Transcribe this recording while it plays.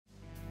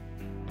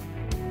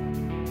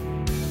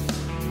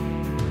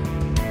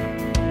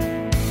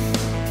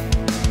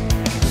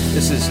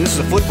This is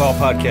a football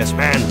podcast,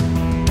 man.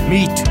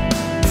 Meat,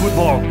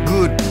 football,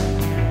 good.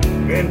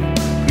 Man,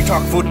 we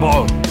talk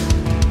football.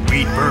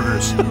 We eat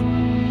burgers.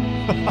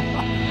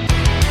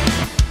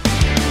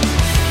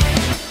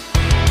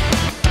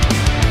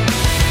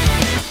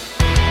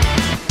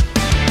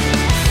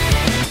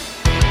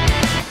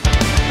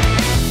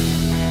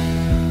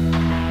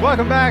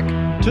 Welcome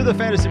back to the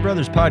Fantasy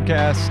Brothers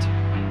podcast.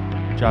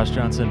 Josh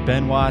Johnson,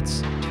 Ben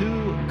Watts,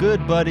 two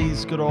good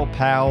buddies, good old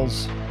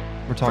pals.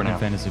 We're talking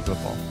fantasy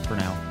football for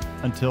now,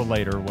 until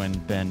later when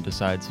Ben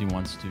decides he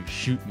wants to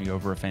shoot me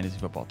over a fantasy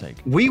football take.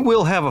 We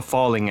will have a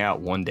falling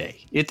out one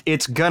day.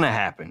 It's gonna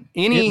happen.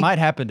 It might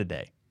happen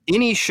today.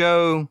 Any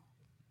show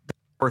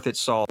worth its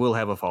salt will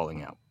have a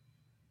falling out.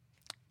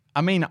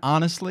 I mean,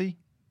 honestly,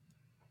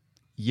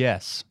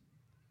 yes.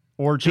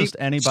 Or just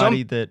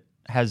anybody that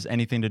has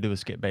anything to do with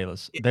Skip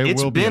Bayless. There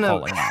will be a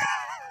falling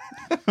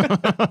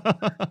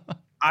out.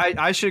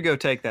 I should go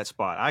take that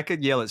spot. I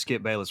could yell at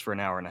Skip Bayless for an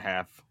hour and a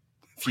half,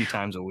 a few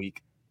times a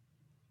week.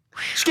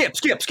 Skip.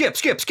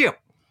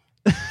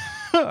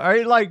 All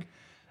right, like,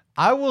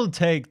 I will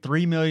take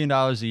 $3 million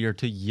a year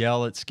to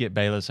yell at Skip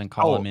Bayless and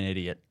call him an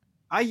idiot.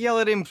 I yell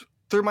at him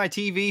through my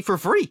TV for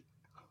free.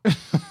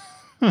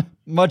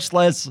 Much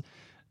less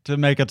to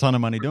make a ton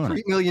of money doing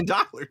it. $3 million.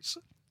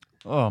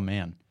 Oh,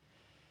 man.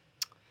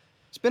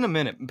 It's been a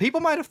minute. People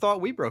might have thought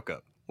we broke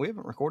up. We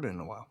haven't recorded in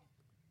a while.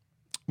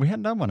 We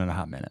hadn't done one in a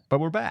hot minute, but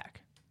we're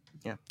back.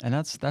 Yeah. And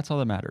that's all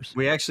that matters.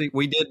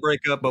 We did break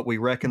up, but we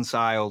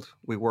reconciled.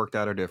 We worked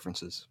out our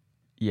differences.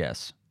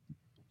 Yes.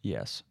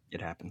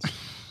 It happens.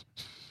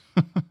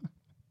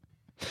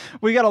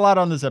 We got a lot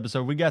on this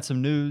episode. We got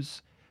some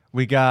news.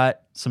 We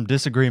got some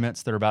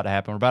disagreements that are about to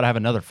happen. We're about to have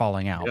another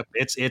falling out. Yep.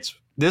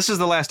 This is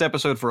the last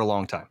episode for a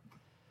long time.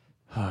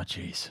 Oh,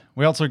 jeez.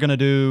 We also are going to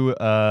do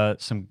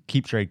some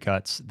keep trade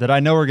cuts that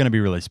I know are going to be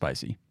really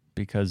spicy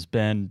because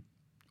Ben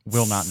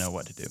will not know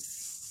what to do.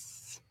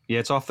 Yeah,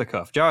 it's off the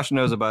cuff. Josh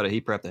knows about it.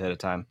 He prepped ahead of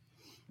time.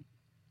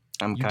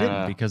 You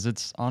didn't because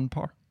it's on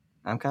par.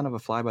 I'm kind of a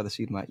fly by the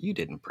seat of my... You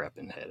didn't prep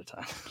in ahead of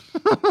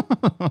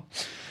time.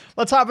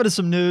 Let's hop into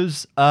some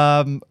news.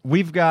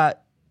 We've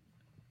got,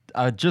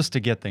 just to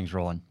get things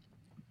rolling,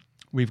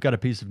 we've got a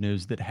piece of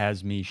news that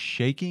has me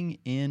shaking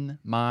in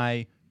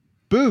my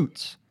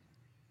boots.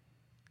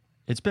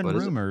 It's been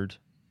rumored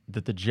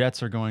that the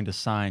Jets are going to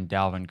sign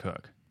Dalvin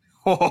Cook.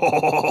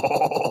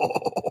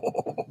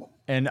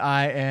 And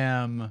I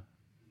am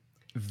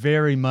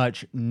very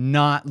much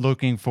not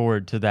looking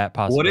forward to that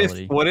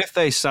possibility. What if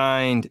they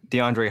signed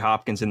DeAndre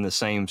Hopkins in the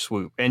same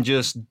swoop and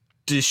just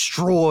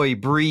destroy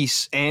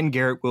Breece and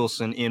Garrett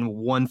Wilson in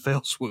one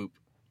fell swoop?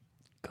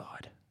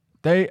 God.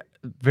 They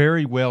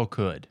very well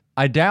could.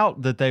 I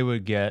doubt that they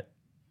would get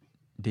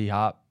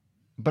D-Hop.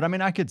 But I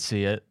mean, I could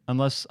see it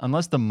unless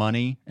the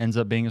money ends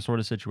up being a sort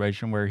of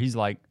situation where he's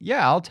like,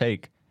 yeah, I'll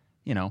take,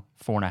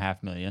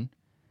 $4.5 million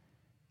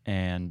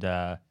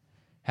and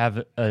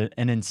have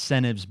an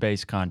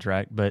incentives-based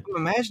contract. But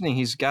I'm imagining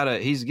he's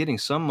getting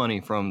some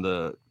money from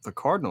the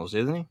Cardinals,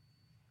 isn't he?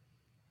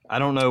 I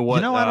don't know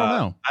what. I don't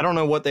know. I don't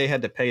know what they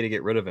had to pay to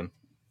get rid of him.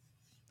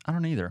 I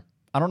don't either.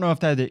 I don't know if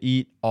they had to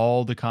eat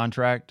all the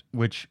contract,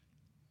 which,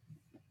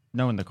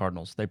 knowing the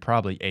Cardinals, they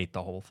probably ate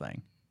the whole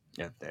thing.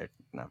 Yeah, they're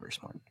not very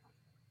smart.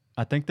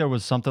 I think there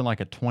was something like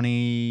a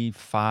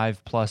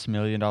 $25+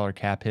 million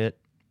cap hit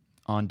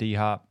on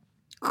D-Hop.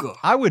 Ugh.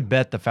 I would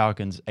bet the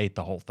Falcons ate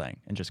the whole thing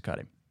and just cut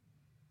him.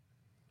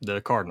 The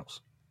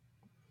Cardinals.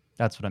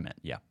 That's what I meant.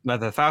 Yeah.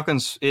 But the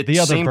Falcons, it the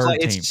other seems bird like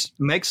team.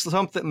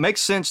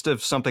 makes sense to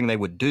something they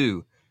would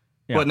do,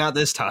 but not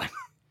this time.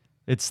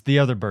 It's the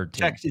other bird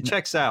team. It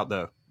checks out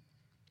though.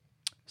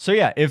 So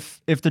yeah,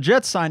 if the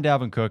Jets sign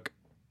Dalvin Cook,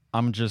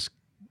 I'm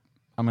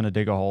gonna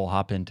dig a hole,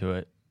 hop into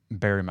it,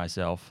 bury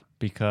myself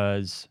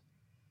because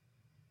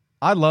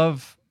I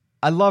love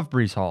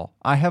Breece Hall.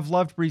 I have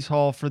loved Breece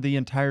Hall for the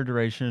entire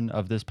duration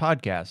of this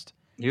podcast.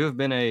 You have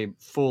been a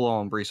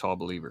full-on Breece Hall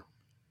believer.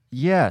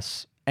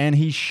 Yes, and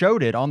he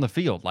showed it on the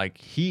field. Like,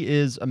 he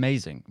is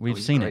amazing. We've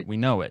seen it. We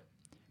know it.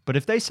 But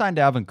if they sign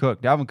Dalvin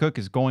Cook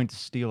is going to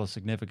steal a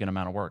significant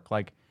amount of work.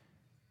 Like,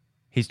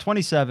 he's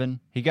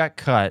 27. He got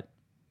cut.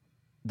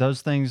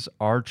 Those things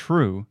are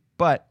true,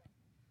 but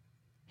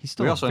he's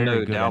still a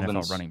very good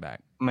NFL running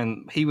back. I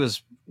mean, he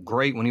was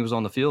great when he was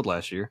on the field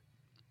last year.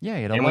 Yeah,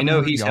 he had and we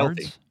know he's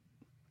yards. Healthy.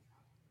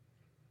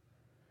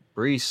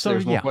 Breece,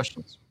 there's more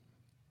questions.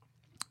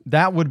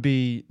 That would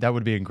be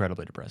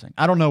incredibly depressing.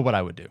 I don't know what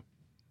I would do.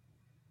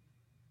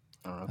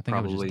 I think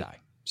I would just die.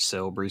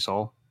 Sell Breece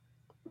Hall.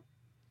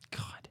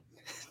 God,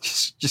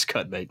 just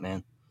cut bait,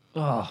 man.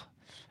 Oh.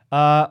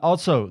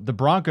 Also, the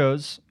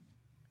Broncos.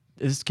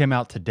 This came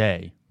out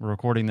today. We're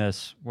recording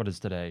this. What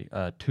is today?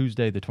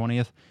 Tuesday the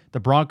 20th.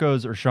 The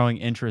Broncos are showing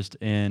interest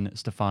in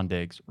Stephon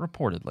Diggs,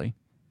 reportedly.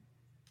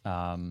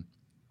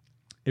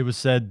 It was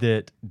said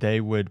that they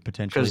would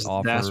potentially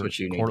offer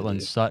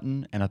Cortland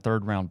Sutton and a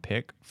third-round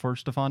pick for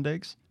Stephon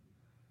Diggs.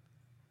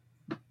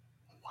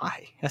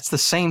 Why? That's the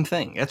same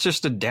thing. That's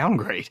just a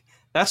downgrade.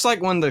 That's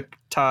like when the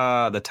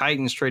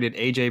Titans traded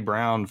A.J.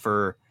 Brown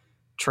for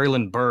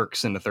Traylon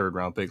Burks in the 3rd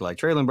round pick. Like,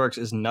 Traylon Burks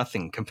is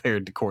nothing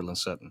compared to Cortland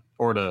Sutton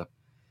or to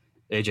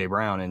A.J.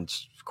 Brown, and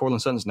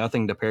Cortland Sutton's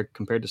nothing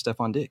compared to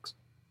Stephon Diggs.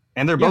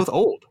 And they're both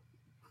old.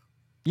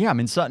 Yeah, I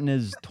mean, Sutton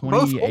is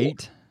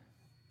 28,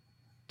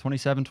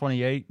 27,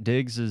 28.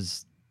 Diggs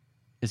is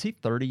he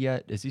 30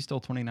 yet? Is he still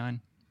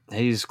 29?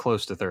 He's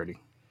close to 30.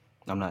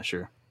 I'm not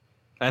sure.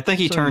 I think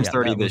he turns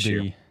 30 this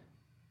year.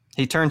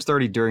 He turns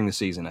 30 during the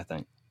season, I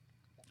think.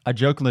 I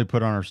jokingly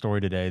put on our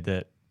story today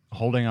that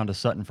holding on to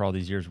Sutton for all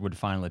these years would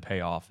finally pay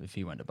off if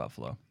he went to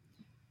Buffalo.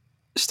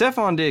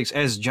 Stephon Diggs,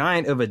 as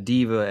giant of a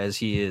diva as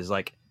he is,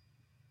 like,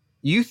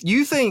 you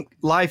think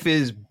life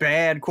is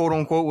bad, quote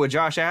unquote, with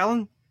Josh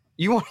Allen?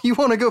 You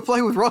want to go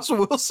play with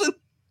Russell Wilson?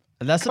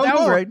 That's a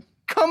downgrade.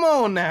 Come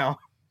on now.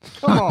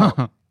 Come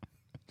on.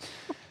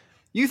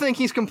 You think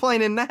he's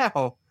complaining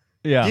now?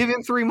 Yeah. Give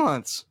him 3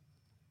 months.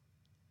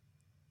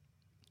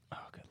 Oh,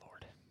 good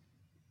Lord.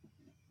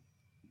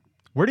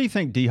 Where do you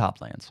think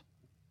D-Hop lands?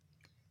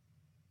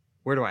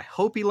 Where do I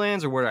hope he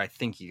lands, or where do I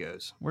think he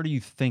goes? Where do you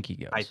think he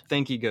goes? I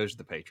think he goes to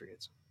the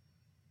Patriots.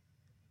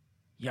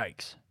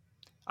 Yikes.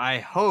 I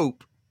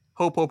hope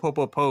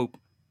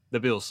the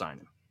Bills sign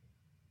him.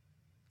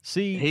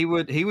 See, he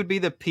would be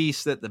the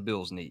piece that the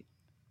Bills need.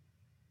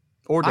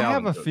 Or I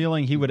have a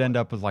feeling he would end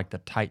up with like the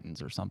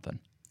Titans or something.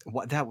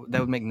 What that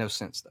would make no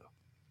sense though.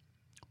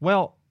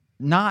 Well,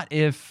 not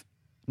if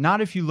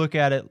you look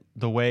at it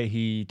the way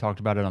he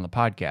talked about it on the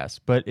podcast,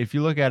 but if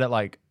you look at it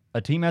like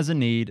a team has a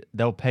need,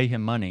 they'll pay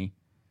him money.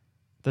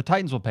 The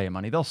Titans will pay him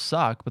money. They'll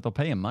suck, but they'll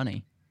pay him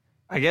money.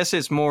 I guess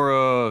it's more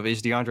of,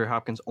 is DeAndre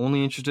Hopkins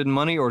only interested in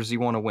money, or does he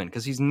want to win?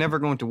 Because he's never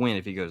going to win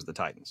if he goes to the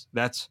Titans.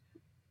 That's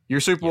your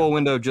Super Bowl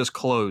window just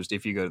closed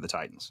if you go to the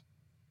Titans.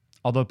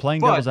 Although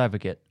playing devil's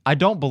advocate, I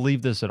don't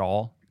believe this at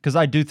all, because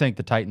I do think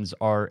the Titans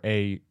are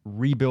a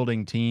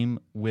rebuilding team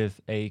with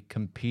a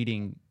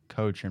competing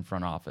coach in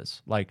front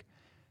office. Like,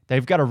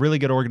 they've got a really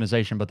good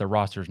organization, but their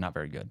roster is not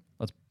very good.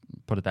 Let's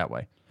put it that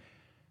way.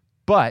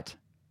 But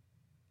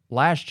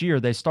last year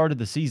they started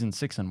the season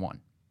 6-1.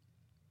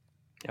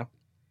 Yeah.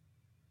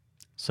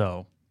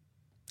 So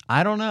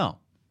I don't know.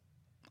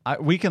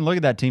 We can look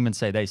at that team and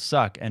say they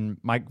suck. And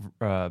Mike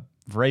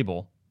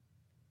Vrabel,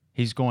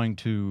 he's going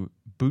to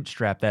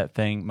bootstrap that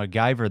thing,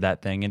 MacGyver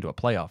that thing into a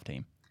playoff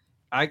team.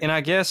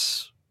 I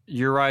guess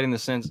you're right in the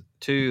sense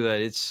too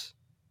that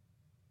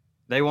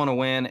they want to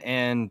win,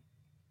 and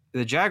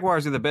the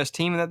Jaguars are the best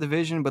team in that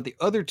division, but the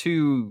other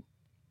two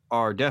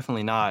are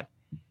definitely not.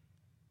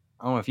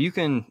 I don't know if you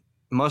can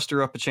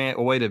muster up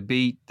a way to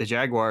beat the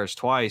Jaguars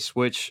twice,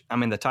 which, I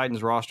mean, the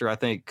Titans roster, I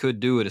think, could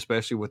do it,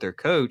 especially with their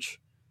coach.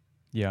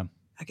 Yeah.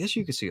 I guess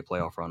you could see a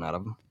playoff run out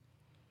of them.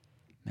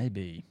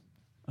 Maybe.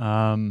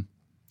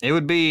 It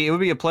would be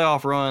a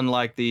playoff run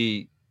like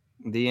the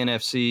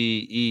NFC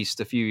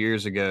East a few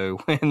years ago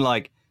when,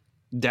 like,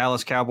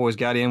 Dallas Cowboys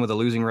got in with a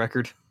losing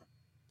record.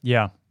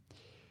 Yeah.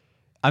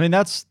 I mean,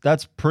 that's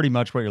pretty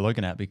much what you're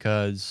looking at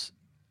because,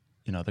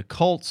 you know, the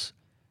Colts,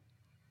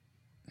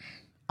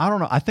 I don't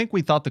know. I think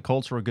we thought the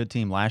Colts were a good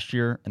team last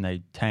year, and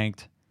they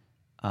tanked.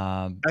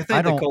 I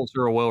think the Colts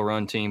are a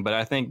well-run team, but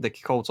I think the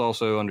Colts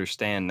also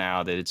understand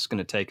now that it's going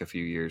to take a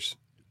few years.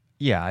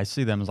 Yeah, I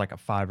see them as like a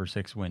 5 or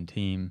 6 win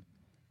team.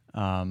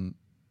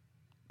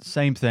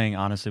 Same thing,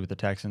 honestly, with the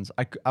Texans.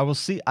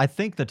 I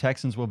think the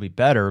Texans will be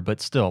better,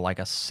 but still like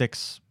a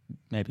 6,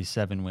 maybe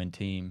 7 win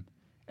team.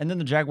 And then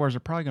the Jaguars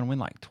are probably going to win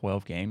like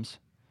 12 games.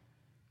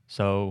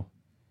 So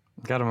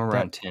got them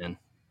around 10.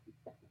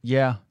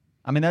 Yeah.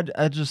 I mean,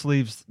 that just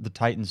leaves the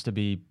Titans to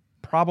be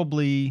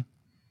probably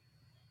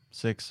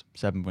 6,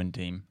 7 win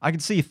team. I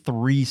could see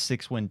 3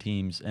 6-win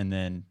teams and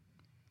then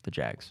the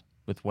Jags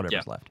with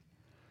whatever's left.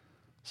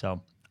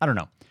 So I don't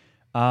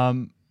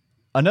know.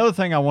 Another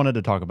thing I wanted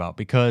to talk about,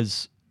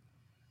 because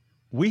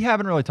we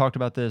haven't really talked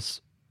about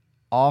this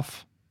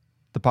off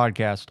the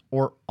podcast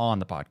or on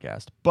the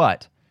podcast,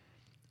 but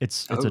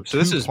it's a two-parter. So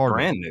this is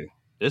brand new.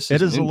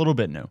 It is a little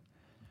bit new.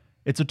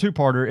 It's a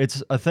two-parter.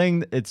 It's a thing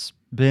that's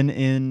been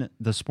in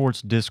the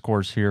sports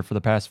discourse here for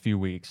the past few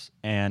weeks,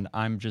 and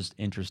I'm just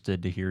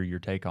interested to hear your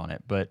take on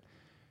it. But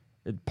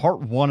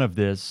part one of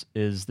this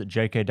is that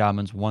J.K.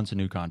 Dobbins wants a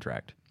new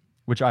contract,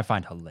 which I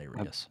find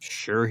hilarious. I'm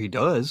sure he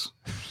does.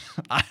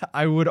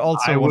 I would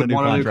also want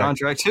a new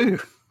contract too.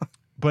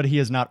 But he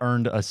has not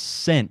earned a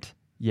cent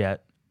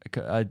yet.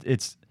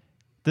 This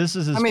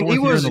is his fourth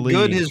year in the league. He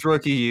was good his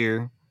rookie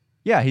year.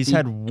 Yeah, he's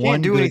had one.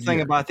 Can't do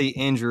anything about the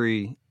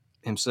injury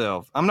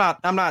himself. I'm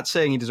not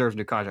saying he deserves a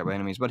new contract by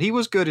any means, but he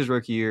was good his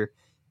rookie year,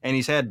 and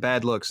he's had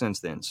bad luck since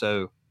then.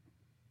 So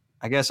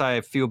I guess I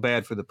feel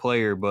bad for the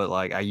player, but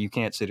like you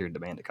can't sit here and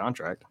demand a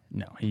contract.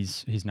 No,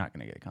 he's not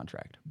going to get a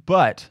contract.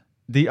 But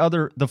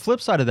the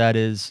flip side of that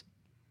is,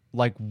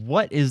 like,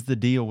 what is the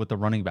deal with the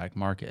running back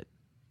market?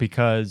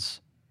 Because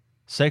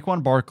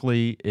Saquon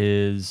Barkley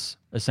is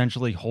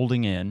essentially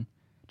holding in.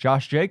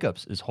 Josh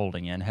Jacobs is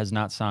holding in, has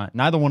not signed.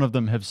 Neither one of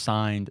them have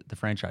signed the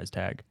franchise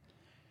tag.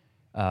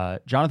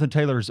 Jonathan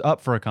Taylor is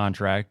up for a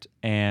contract,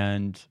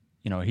 and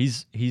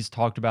he's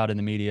talked about in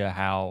the media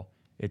how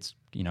it's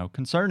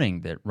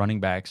concerning that running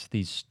backs,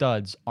 these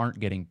studs,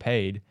 aren't getting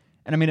paid,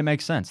 And I mean, it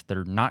makes sense.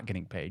 They're not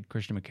getting paid.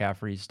 Christian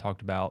McCaffrey's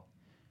talked about.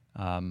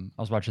 I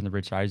was watching the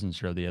Rich Eisen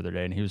show the other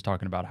day, and he was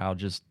talking about how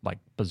just like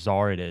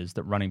bizarre it is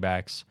that running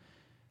backs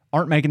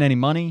aren't making any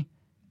money,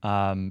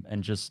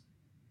 and just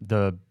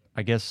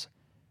I guess,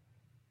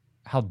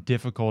 how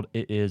difficult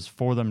it is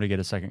for them to get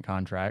a second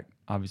contract.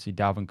 Obviously,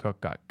 Dalvin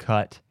Cook got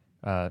cut,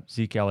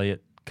 Zeke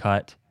Elliott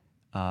cut.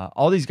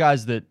 All these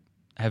guys that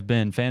have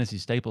been fantasy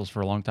staples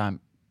for a long time,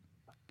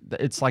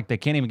 it's like they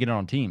can't even get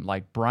on a team.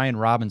 Like Brian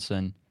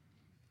Robinson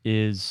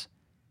is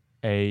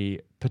a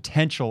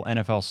potential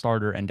NFL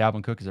starter, and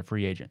Dalvin Cook is a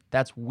free agent.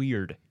 That's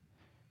weird.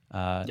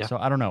 So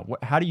I don't know.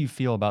 How do you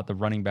feel about the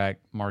running back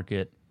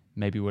market?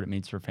 Maybe what it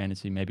means for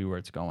fantasy, maybe where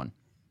it's going.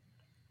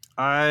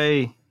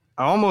 I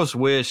almost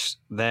wish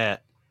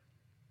that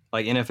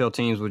like NFL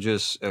teams would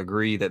just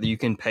agree that you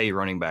can pay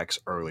running backs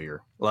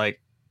earlier. Like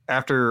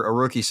after a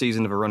rookie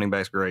season of a running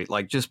back's great,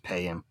 like just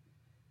pay him.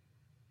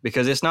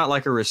 Because it's not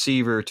like a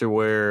receiver to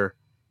where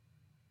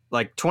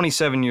like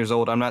 27 years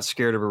old, I'm not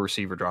scared of a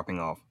receiver dropping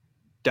off.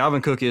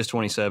 Dalvin Cook is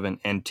 27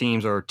 and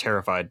teams are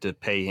terrified to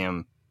pay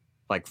him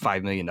like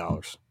 $5 million,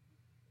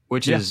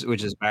 which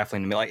is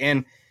baffling to me. Like,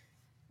 and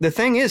the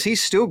thing is,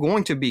 he's still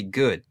going to be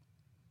good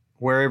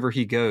wherever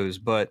he goes,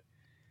 but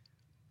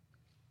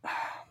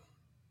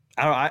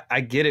I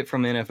get it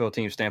from the NFL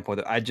team standpoint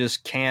that I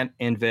just can't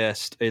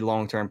invest a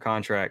long-term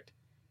contract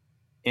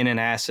in an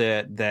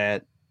asset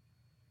that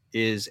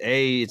is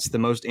it's the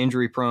most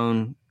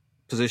injury-prone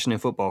position in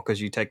football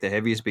because you take the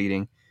heaviest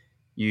beating.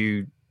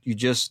 You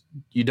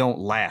don't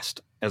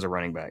last as a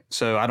running back.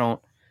 So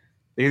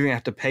they're going to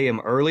have to pay him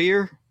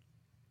earlier,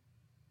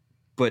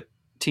 but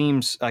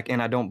teams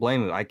and I don't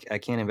blame them. I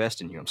can't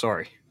invest in you. I'm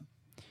sorry.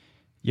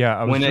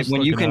 Yeah,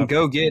 when you can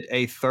go get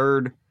a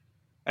third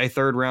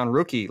round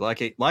rookie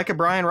like a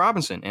Brian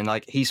Robinson and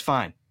like he's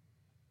fine.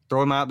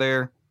 Throw him out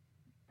there.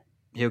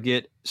 He'll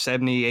get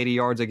 70, 80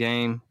 yards a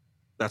game.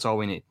 That's all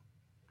we need.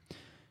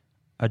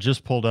 I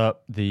just pulled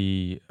up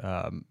the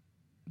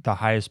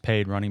highest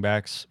paid running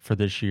backs for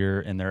this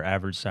year and their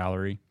average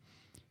salary.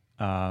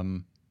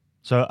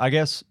 So I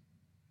guess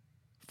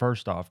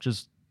first off,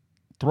 just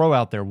throw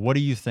out there, what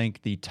do you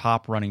think the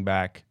top running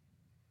back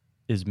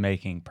is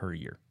making per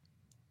year?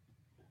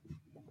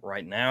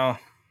 Right now,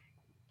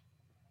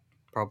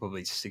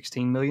 probably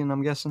 16 million,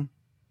 I'm guessing.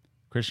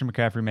 Christian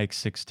McCaffrey makes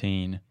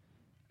 16.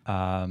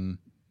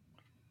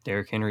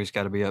 Derrick Henry's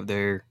got to be up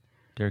there.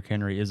 Derrick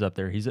Henry is up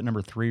there. He's at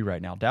number 3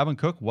 right now. Dalvin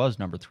Cook was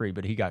number 3,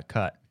 but he got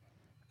cut.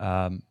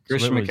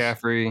 Christian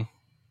McCaffrey,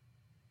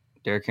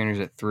 Derrick Henry's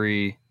at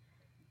 3.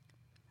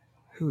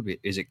 Who would be?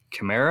 Is it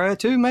Kamara at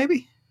 2,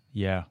 maybe?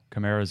 Yeah,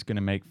 Kamara's going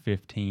to make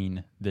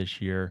 15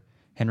 this year.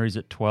 Henry's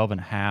at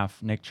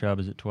 12.5. Nick Chubb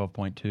is at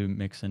 12.2.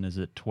 Mixon is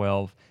at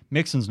 12.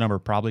 Mixon's number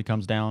probably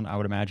comes down, I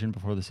would imagine,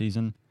 before the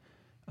season.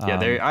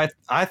 Yeah,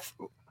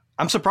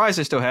 I'm surprised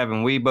they still have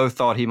him. We both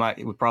thought he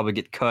would probably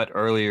get cut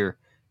earlier.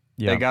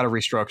 Yeah. They got to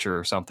restructure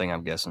or something,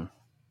 I'm guessing.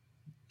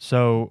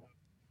 So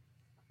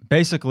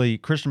basically,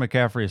 Christian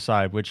McCaffrey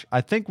aside, which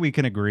I think we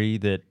can agree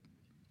that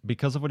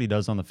because of what he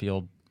does on the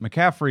field,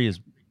 McCaffrey is,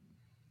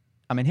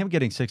 I mean, him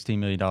getting $16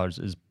 million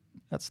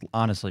that's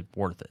honestly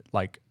worth it.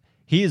 Like,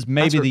 he is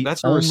maybe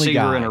that's the a only receiver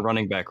guy. And a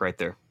running back right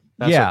there.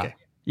 That's okay.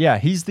 Yeah,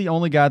 he's the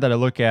only guy that I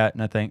look at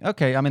and I think,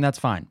 okay, I mean, that's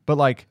fine. But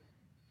like,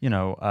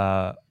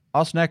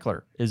 Austin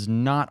Eckler is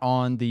not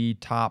on the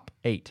top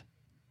 8.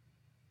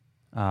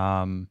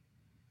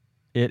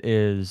 It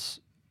is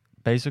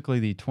basically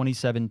the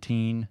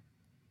 2017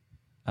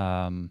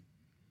 running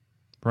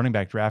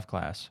back draft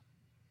class.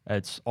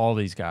 It's all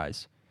these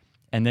guys.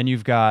 And then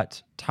you've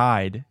got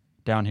tied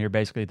down here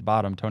basically at the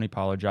bottom, Tony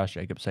Pollard, Josh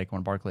Jacobs,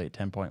 Saquon Barkley at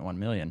 $10.1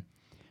 million.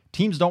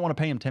 Teams don't want to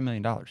pay him $10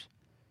 million.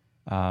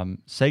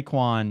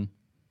 Saquon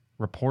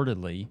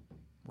reportedly,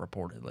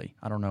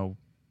 I don't know,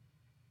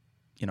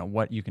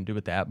 what you can do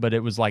with that, but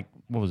it was like,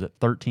 what was it,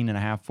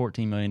 $13.5,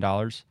 $14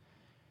 million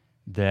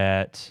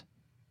that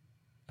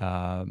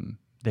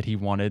he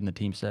wanted, and the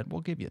team said,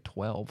 we'll give you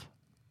 12.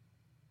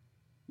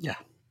 Yeah.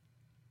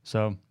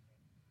 So,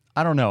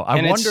 I don't know.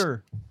 I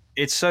wonder.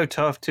 It's so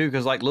tough, too,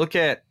 because, look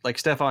at,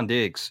 Stephon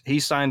Diggs. He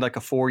signed, a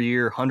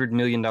 4-year, $100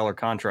 million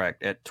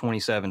contract at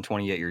 27,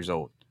 28 years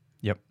old.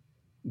 Yep.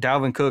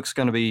 Dalvin Cook's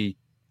going to be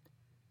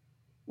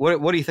 –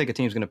 what do you think a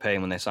team's going to pay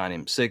him when they sign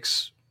him?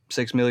 $6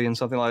 million,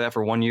 something like that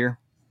for 1 year?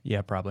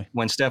 Yeah, probably.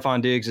 When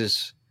Stephon Diggs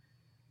is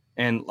 –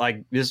 and,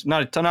 this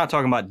not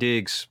talking about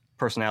Diggs'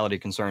 personality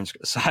concerns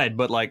aside,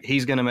 but,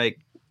 he's going to make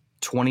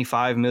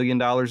 $25 million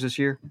this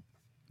year?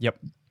 Yep.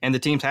 And the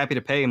team's happy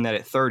to pay him that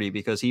at 30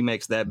 because he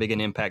makes that big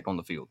an impact on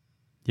the field.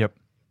 Yep.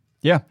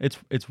 Yeah,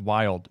 it's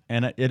wild.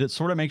 And it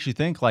sort of makes you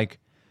think,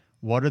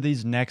 what are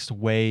these next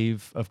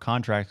wave of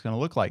contracts going to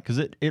look like? Because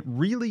it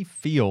really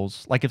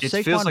feels like if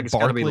Saquon feels like it's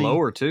got to be Barkley,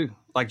 lower, too.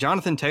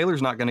 Jonathan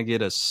Taylor's not going to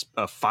get a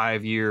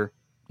 5-year,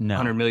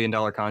 $100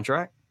 million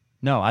contract.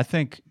 No, I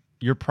think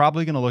you're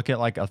probably going to look at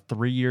a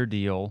 3-year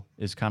deal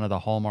is kind of the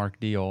hallmark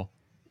deal.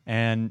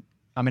 And,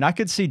 I mean, I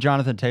could see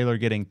Jonathan Taylor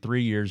getting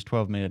 3 years,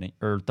 $12 million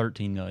or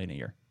 $13 million a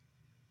year.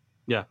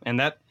 Yeah, and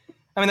that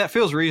I mean, that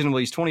feels reasonable.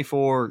 He's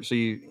 24, so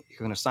you're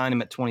going to sign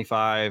him at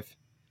 25,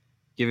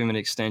 give him an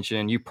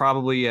extension. You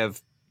probably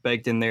have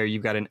baked in there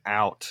you've got an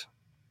out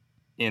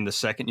in the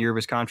second year of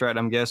his contract,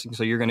 I'm guessing.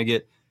 So you're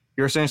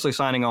essentially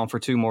signing on for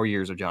 2 more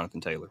years of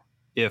Jonathan Taylor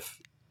if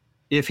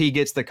he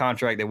gets the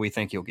contract that we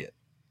think he'll get.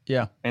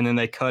 Yeah. And then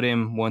they cut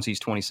him once he's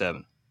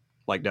 27,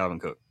 like Dalvin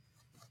Cook.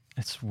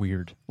 It's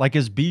weird. Like,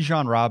 is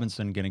Bijan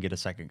Robinson going to get a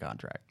second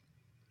contract?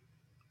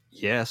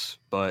 Yes,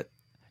 but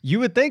you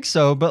would think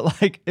so. But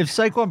like, if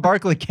Saquon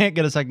Barkley can't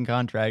get a second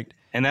contract,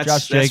 and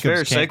Josh Jacobs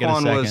fair. can't get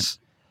a second.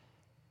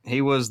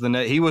 He was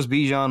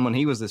Bijan when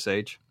he was this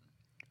age.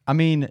 I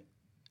mean,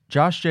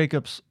 Josh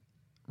Jacobs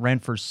ran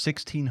for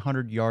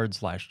 1,600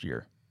 yards last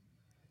year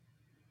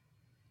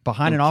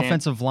behind an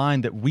offensive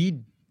line that we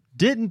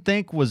didn't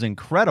think was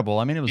incredible.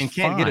 I mean, it was and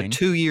can't fine. get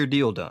a 2-year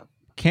deal done.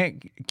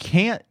 Can't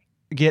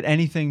get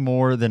anything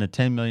more than a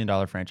 $10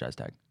 million franchise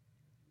tag.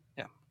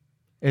 Yeah,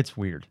 it's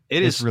weird.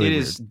 It is really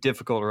weird.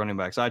 Difficult running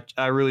backs.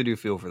 I really do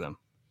feel for them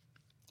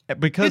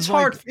because it's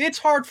hard. It's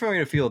hard for me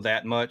to feel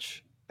that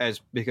much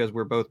because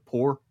we're both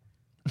poor.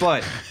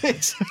 But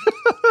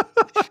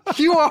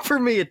you offer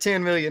me a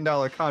 $10 million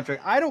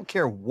contract, I don't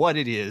care what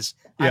it is.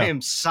 Yeah. I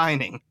am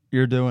signing.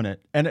 You're doing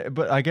it.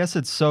 But I guess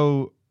it's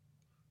so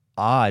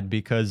odd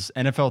because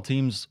NFL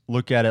teams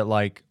look at it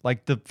like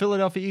the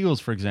Philadelphia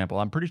Eagles, for example.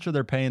 I'm pretty sure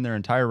they're paying their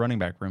entire running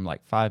back room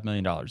like $5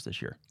 million this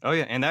year. Oh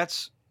yeah, and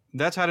that's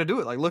how to do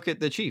it. Like, look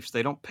at the Chiefs.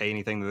 They don't pay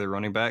anything to their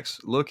running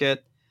backs. Look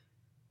at,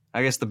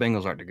 I guess the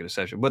Bengals aren't a good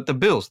exception, but the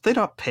Bills, they're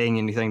not paying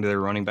anything to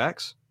their running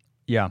backs.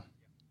 Yeah.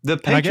 The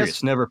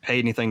Patriots never paid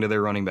anything to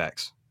their running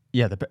backs.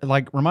 Yeah,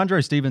 like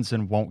Ramondre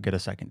Stevenson won't get a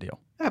second deal.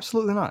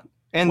 Absolutely not.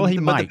 And well, he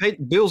might. The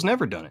Bills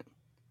never done it.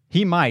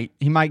 He might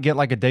get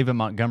like a David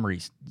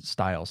Montgomery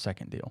style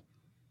second deal.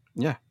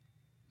 Yeah,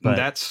 but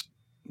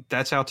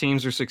that's how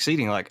teams are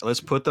succeeding. Like, let's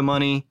put the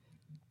money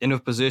in a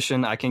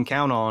position I can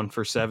count on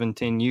for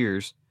 7-10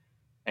 years,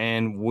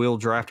 and we'll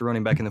draft a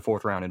running back in the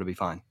 4th round. It'll be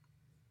fine.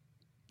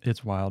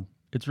 It's wild.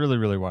 It's really,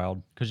 really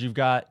wild because you've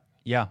got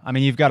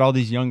all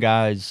these young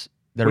guys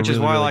that which are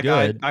really, is why really like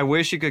good. I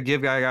wish you could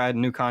give guy a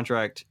new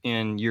contract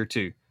in year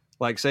 2.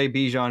 Like, say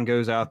Bijan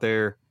goes out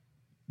there,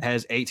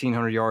 has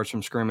 1,800 yards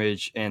from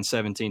scrimmage and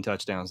 17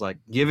 touchdowns. Like,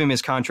 give him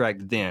his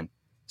contract then.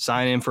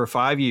 Sign him for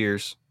 5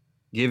 years.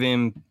 Give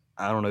him,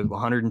 I don't know,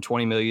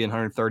 $120 million,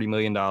 $130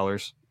 million, and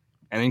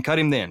then cut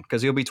him then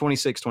because he'll be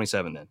 26,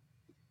 27 then.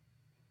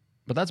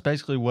 But that's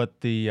basically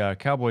what the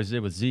Cowboys did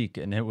with Zeke,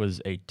 and it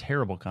was a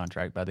terrible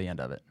contract by the end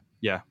of it.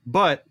 Yeah,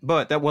 but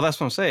that's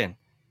what I'm saying.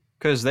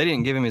 Because they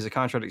didn't give him his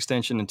contract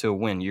extension until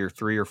when? Year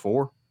 3 or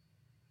 4?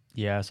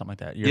 Yeah, something like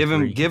that. Give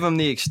him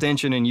the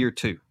extension in year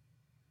 2.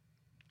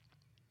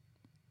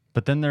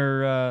 But then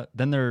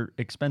they're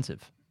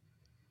expensive.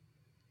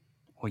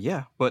 Well,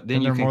 yeah, but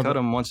then you can cut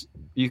them once.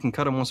 You can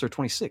cut them once they're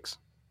 26.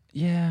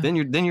 Yeah. Then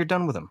you're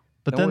done with them.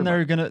 But then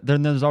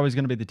there's always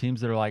gonna be the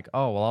teams that are like,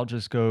 oh well, I'll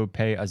just go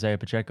pay Isaiah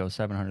Pacheco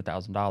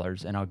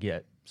 $700,000 and I'll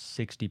get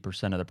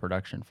 60% of the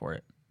production for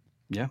it.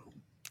 Yeah.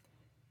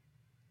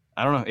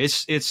 I don't know.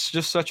 It's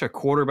just such a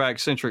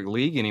quarterback-centric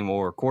league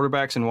anymore.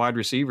 Quarterbacks and wide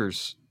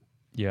receivers.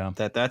 Yeah.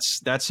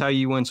 That's how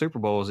you win Super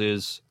Bowls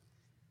is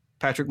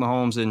Patrick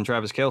Mahomes and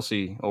Travis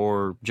Kelce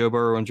or Joe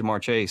Burrow and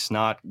Jamar Chase,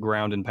 not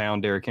ground and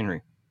pound Derrick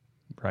Henry.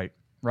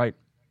 Right.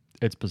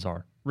 It's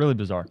bizarre. Really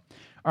bizarre.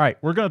 All right,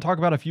 we're going to talk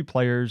about a few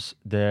players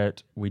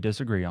that we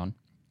disagree on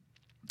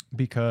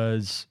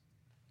because,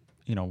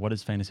 what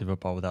is fantasy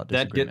football without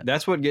disagreement?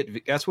 That's what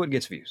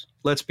gets views.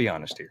 Let's be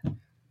honest here.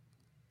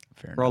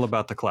 Fair We're all enough.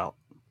 about the clout.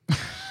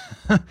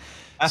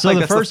 I think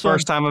that's the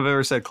first time I've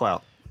ever said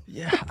clout.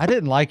 Yeah, I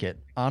didn't like it,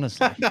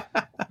 honestly.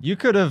 You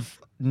could have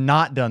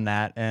not done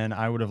that, and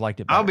I would have liked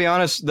it better. I'll be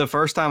honest, the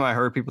first time I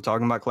heard people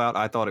talking about clout,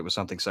 I thought it was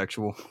something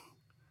sexual.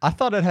 I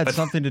thought it had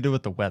something to do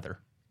with the weather.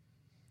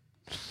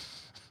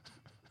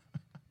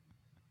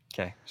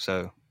 Okay,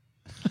 so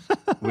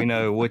we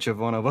know which of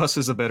one of us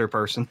is a better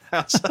person.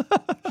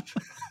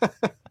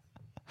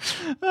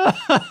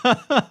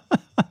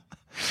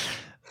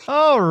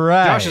 All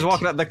right. Josh is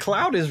walking out. The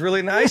cloud is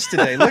really nice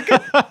today. Look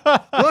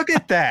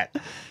at that.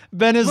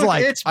 Ben is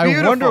it's I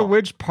beautiful. wonder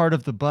which part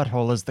of the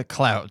butthole is the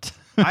clout.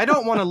 I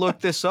don't want to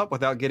look this up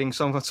without getting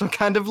some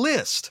kind of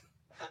list.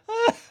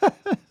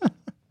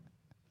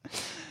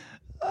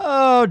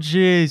 Oh,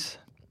 jeez.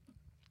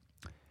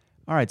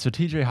 All right, so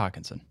TJ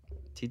Hockenson.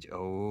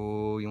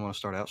 Oh, you want to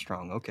start out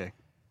strong.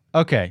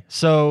 Okay,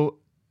 so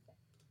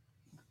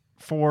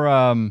for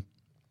I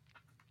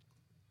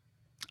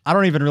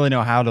don't even really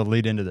know how to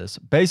lead into this.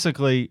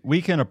 Basically,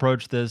 we can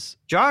approach this.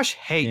 Josh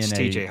hates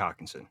TJ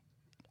Hockenson.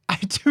 I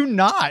do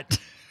not.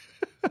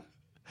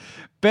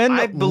 Ben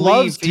I believe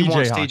loves he TJ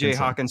wants Hockenson. TJ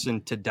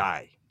Hockenson to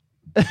die.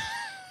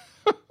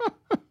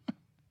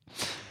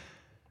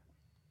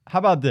 How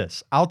about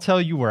this? I'll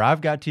tell you where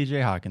I've got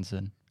TJ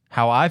Hockenson,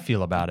 how I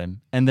feel about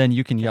him, and then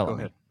you can yell at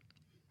me.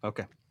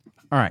 Okay.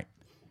 All right.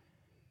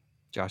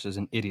 Josh is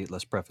an idiot.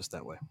 Let's preface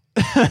that way.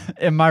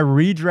 In my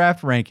redraft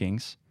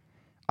rankings,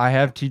 I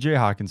have TJ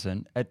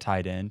Hockenson at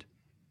tight end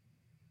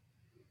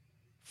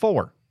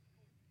 4.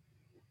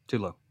 Too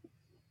low.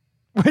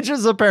 which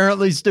is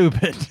apparently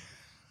stupid.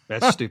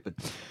 That's stupid.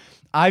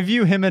 I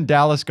view him and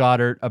Dallas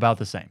Goedert about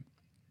the same.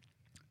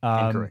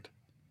 Incorrect.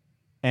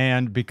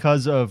 And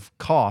because of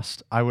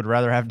cost, I would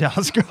rather have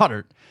Dallas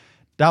Goedert.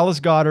 Dallas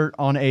Goedert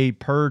on a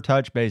per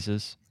touch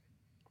basis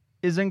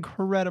is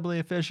incredibly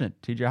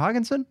efficient. TJ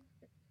Hockenson,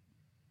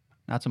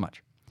 not so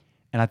much.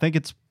 And I think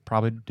it's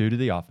probably due to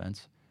the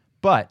offense.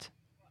 But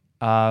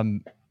where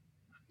I'm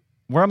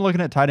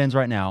looking at tight ends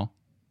right now,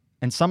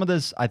 and some of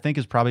this I think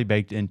is probably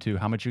baked into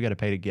how much you got to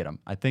pay to get him.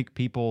 I think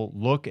people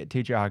look at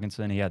TJ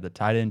Hockenson. He had the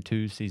tight end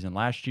 2 season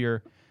last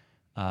year.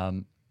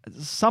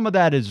 Some of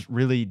that is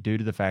really due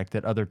to the fact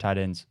that other tight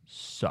ends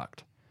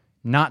sucked.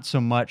 Not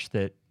so much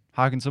that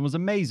Hockenson was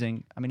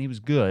amazing. I mean, he was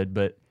good,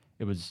 but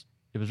it was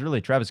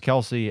really Travis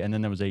Kelce, and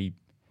then there was the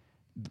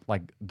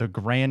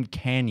Grand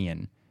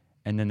Canyon,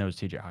 and then there was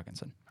TJ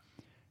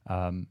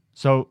Hockenson.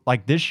 So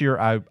like this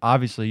year,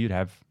 obviously you'd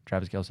have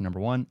Travis Kelce number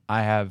 1.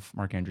 I have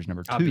Mark Andrews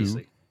number 2.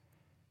 Obviously.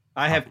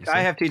 I have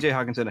TJ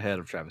Hockenson ahead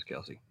of Travis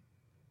Kelce.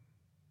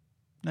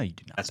 No, you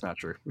do not. That's not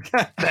true.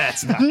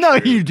 That's not no,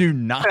 true. you do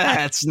not.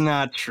 That's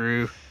not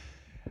true.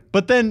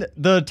 But then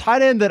the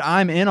tight end that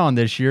I'm in on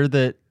this year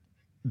that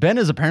Ben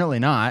is apparently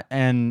not,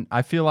 and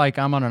I feel like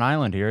I'm on an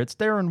island here, it's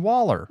Darren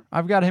Waller.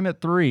 I've got him at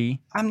 3.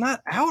 I'm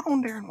not out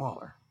on Darren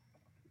Waller.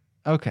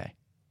 Okay.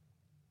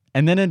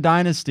 And then in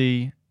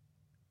Dynasty,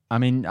 I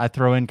mean, I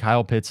throw in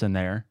Kyle Pitts in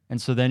there. And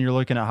so then you're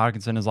looking at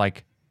Hockenson as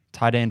like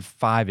tight end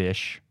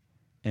 5-ish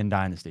in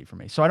Dynasty for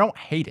me. So I don't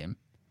hate him.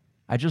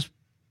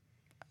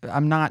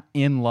 I'm not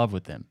in love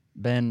with him.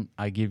 Ben,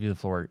 I give you the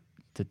floor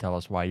to tell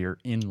us why you're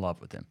in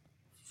love with him.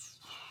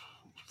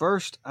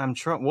 First, I'm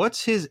trying.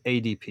 What's his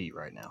ADP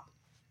right now?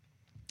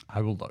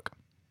 I will look.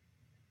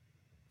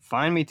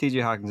 Find me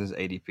TJ Hawkinson's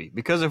ADP.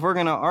 Because if we're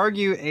going to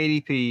argue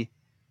ADP,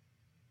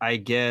 I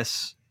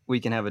guess we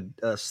can have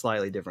a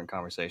slightly different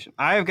conversation.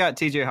 I've got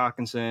TJ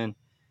Hockenson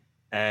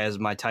as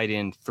my tight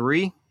end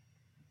 3,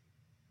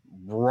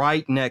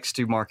 right next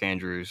to Mark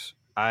Andrews.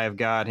 I've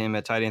got him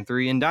at tight end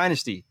 3 in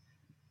Dynasty,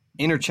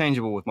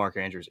 interchangeable with Mark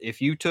Andrews.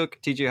 If you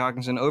took TJ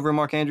Hockenson over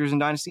Mark Andrews in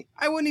Dynasty,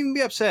 I wouldn't even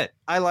be upset.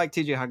 I like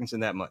TJ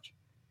Hockenson that much.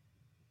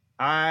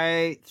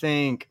 I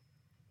think,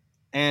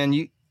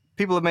 and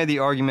people have made the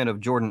argument of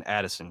Jordan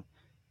Addison.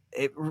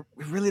 It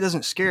really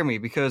doesn't scare me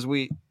because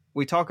we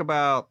talk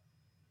about,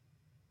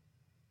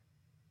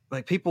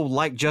 like, people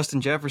like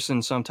Justin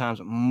Jefferson sometimes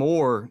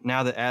more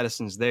now that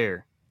Addison's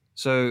there.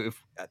 So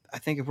I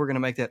think if we're going to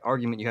make that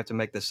argument, you have to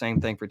make the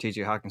same thing for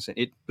TJ Hockenson.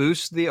 It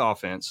boosts the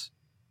offense.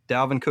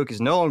 Dalvin Cook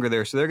is no longer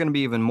there, so they're going to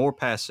be even more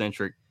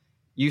pass-centric.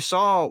 You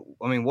saw,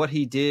 what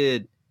he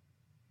did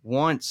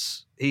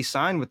once he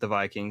signed with the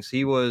Vikings.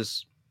 He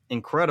was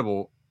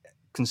incredible,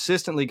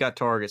 consistently got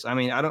targets.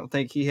 I don't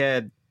think he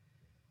had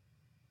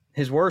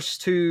his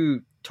worst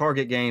 2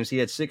 target games. He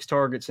had 6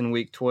 targets in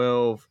week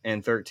 12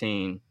 and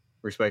 13,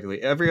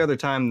 respectively. Every other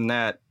time than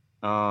that,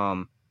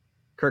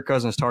 Kirk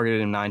Cousins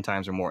targeted him 9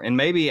 times or more. And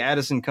maybe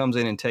Addison comes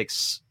in and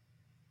takes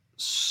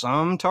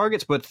some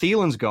targets, but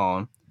Thielen's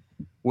gone,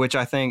 which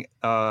I think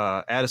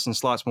Addison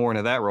slots more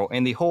into that role.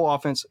 And the whole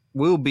offense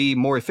will be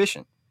more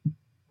efficient.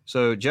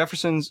 So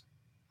Jefferson's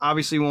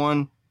obviously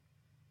one.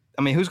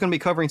 Who's going to be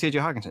covering TJ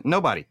Hockenson?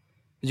 Nobody.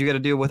 Because you got to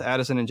deal with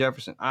Addison and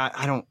Jefferson.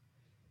 I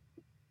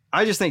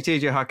just think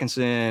TJ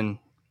Hockenson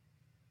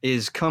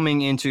is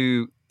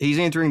he's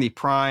entering the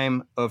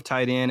prime of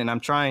tight end, and I'm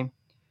just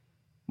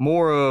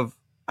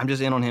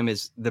in on him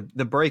is the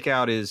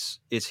breakout is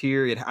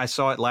here. I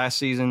saw it last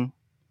season,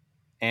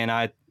 and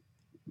I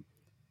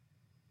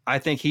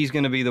think he's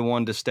going to be the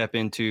one to step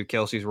into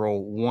Kelce's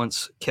role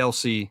once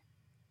Kelce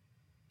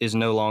is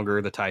no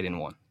longer the tight end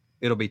 1.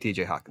 It'll be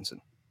TJ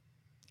Hockenson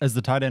as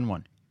the tight end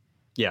 1.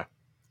 Yeah.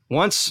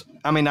 Once,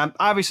 I'm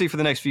obviously for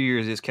the next few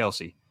years is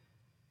Kelce,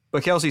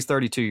 but Kelce's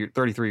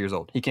 33 years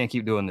old. He can't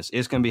keep doing this.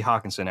 It's going to be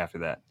Hockenson after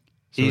that.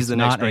 So he's the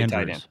next great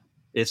Andrews. tight end.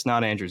 It's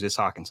not Andrews. It's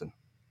Hockenson.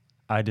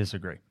 I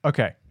disagree.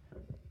 Okay.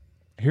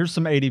 Here's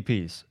some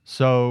ADPs.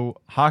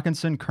 So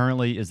Hockenson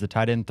currently is the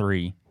tight end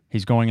 3.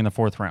 He's going in the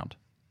 4th round.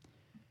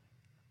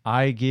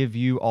 I give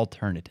you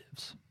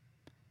alternatives.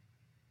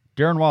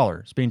 Darren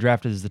Waller is being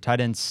drafted as the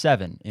tight end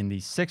 7 in the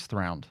 6th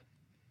round.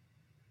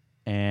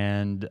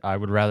 And I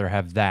would rather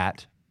have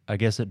that, I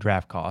guess, at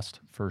draft cost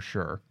for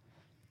sure.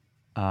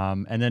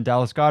 And then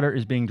Dallas Goedert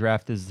is being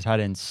drafted as the tight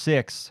end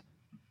 6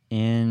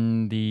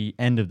 in the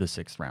end of the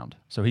 6th round.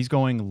 So he's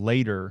going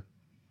later,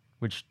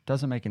 which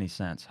doesn't make any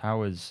sense.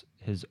 How is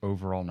his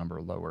overall number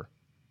lower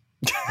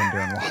than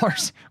Darren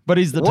Waller's? But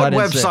he's the tight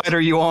end 6. What website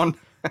are you on?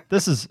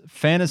 This is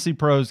Fantasy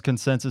Pros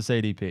consensus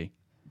ADP.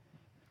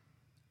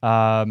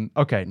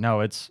 Okay, no,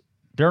 it's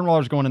Darren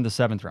Waller's going in the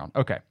 7th round.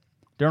 Okay,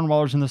 Darren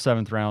Waller's in the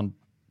 7th round.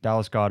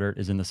 Dallas Goedert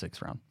is in the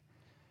 6th round.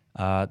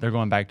 They're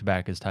going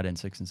back-to-back as tight end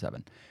 6 and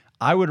 7.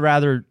 I would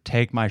rather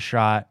take my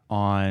shot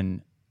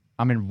on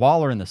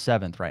Waller in the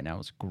 7th right now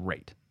is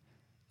great.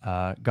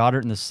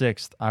 Goddard in the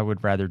 6th, I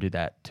would rather do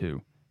that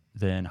too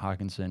than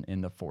Hockenson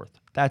in the 4th.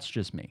 That's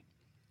just me.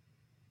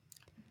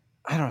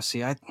 I don't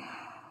see.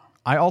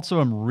 I also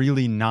am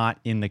really not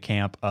in the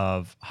camp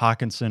of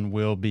Hockenson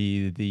will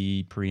be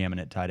the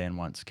preeminent tight end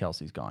once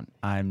Kelsey's gone.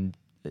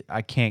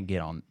 I can't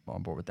get on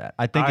board with that.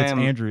 I think it's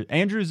Andrews.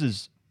 Andrews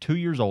is 2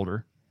 years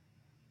older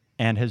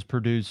and has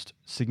produced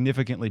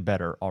significantly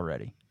better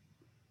already.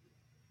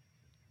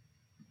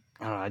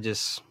 I don't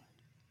know,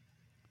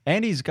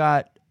 And he's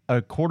got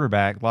a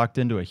quarterback locked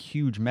into a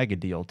huge mega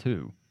deal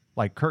too.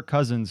 Like Kirk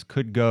Cousins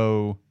could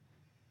go.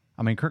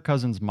 I mean, Kirk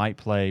Cousins might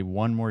play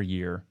one more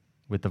year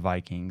with the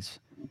Vikings,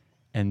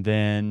 and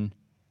then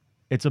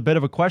it's a bit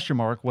of a question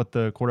mark what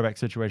the quarterback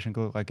situation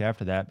could look like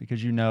after that,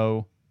 because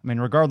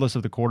regardless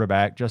of the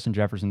quarterback, Justin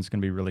Jefferson's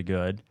going to be really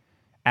good.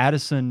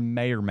 Addison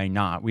may or may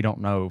not. We don't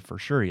know for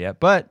sure yet,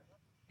 but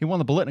he won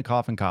the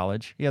Biletnikoff in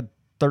college. He had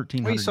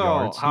 1,300 we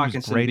saw yards.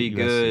 Hockenson be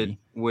good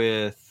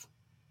with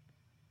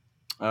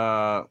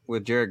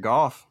Jared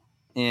Goff,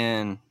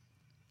 and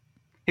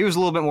he was a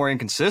little bit more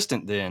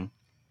inconsistent then,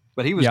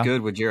 but he was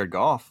good with Jared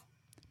Goff.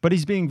 But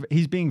he's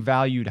being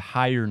valued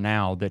higher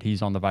now that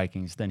he's on the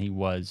Vikings than he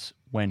was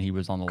when he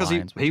was on the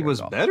Lions. Because he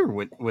was better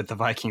with the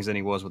Vikings than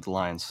he was with the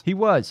Lions. He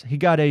was. He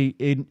got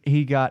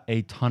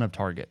a ton of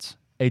targets.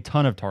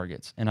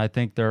 And I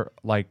think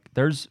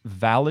there's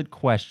valid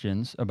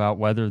questions about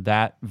whether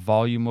that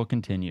volume will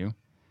continue.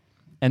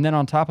 And then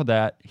on top of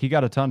that, he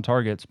got a ton of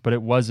targets, but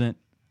it wasn't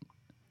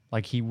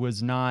like he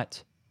was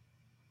not.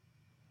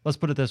 Let's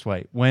put it this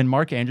way. When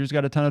Mark Andrews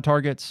got a ton of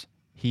targets,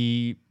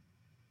 he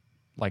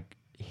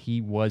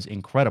was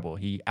incredible.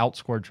 He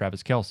outscored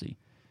Travis Kelce.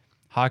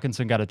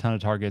 Hockenson got a ton of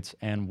targets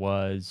and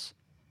was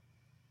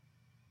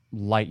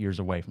light years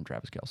away from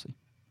Travis Kelce,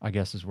 I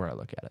guess is where I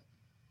look at it.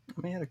 I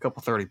mean, he had a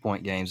couple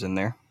 30-point games in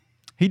there.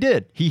 He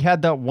did. He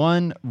had that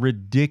one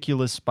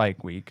ridiculous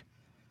spike week.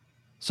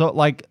 So,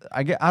 I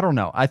don't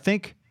know. I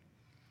think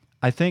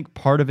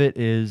part of it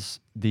is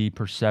the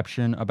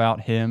perception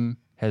about him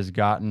has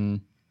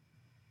gotten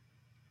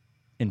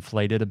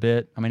inflated a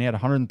bit. I mean, he had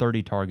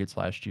 130 targets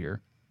last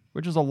year,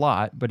 which is a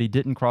lot, but he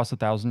didn't cross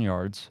 1,000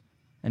 yards,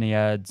 and he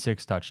had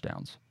 6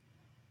 touchdowns.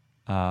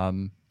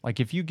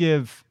 If you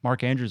give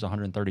Mark Andrews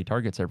 130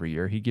 targets every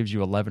year, he gives you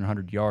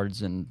 1,100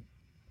 yards and,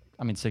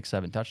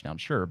 6-7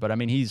 touchdowns, sure. But,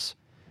 he's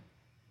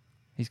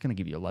going to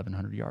give you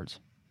 1,100 yards.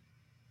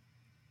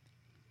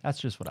 That's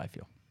just what I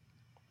feel.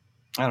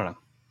 I don't know.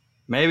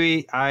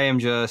 Maybe I am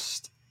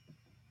just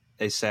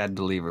a sad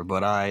believer,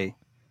 but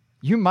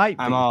You might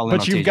be, I'm all in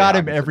but on you've TJ got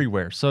him Hockenson.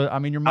 everywhere. So,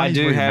 your money's I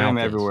do where your have him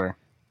mouth is. everywhere.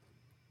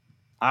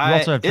 You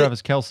also have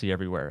Travis Kelce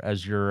everywhere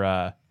as your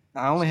I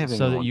only have him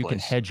so in that one you place. can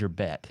hedge your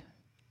bet.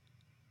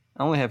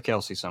 I only have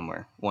Kelce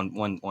somewhere, one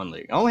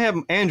league. I only have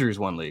Andrews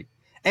one league,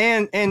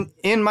 and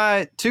in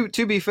my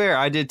to be fair,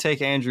 I did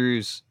take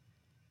Andrews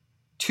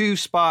 2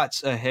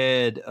 spots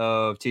ahead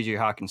of TJ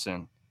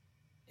Hockenson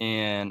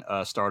in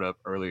a startup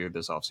earlier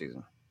this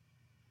offseason.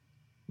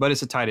 But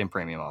it's a tight end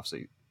premium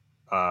offseason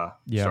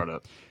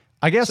startup.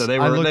 I guess so they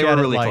were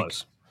really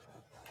close.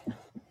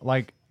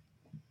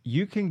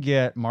 You can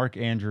get Mark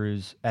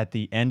Andrews at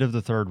the end of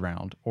the 3rd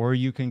round, or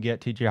you can get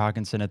TJ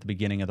Hockenson at the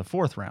beginning of the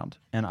 4th round.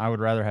 And I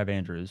would rather have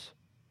Andrews.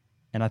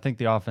 And I think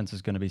the offense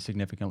is going to be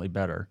significantly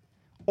better.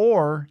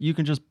 Or you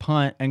can just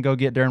punt and go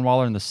get Darren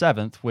Waller in the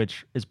 7th,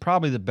 which is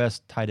probably the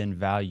best tight end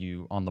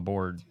value on the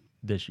board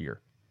this year.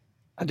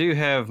 I do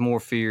have more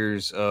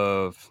fears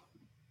of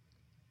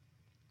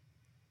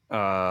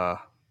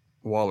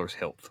Waller's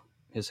health.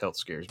 His health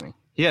scares me.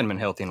 He hadn't been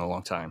healthy in a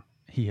long time.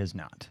 He has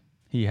not.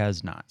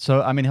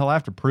 So, he'll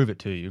have to prove it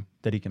to you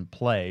that he can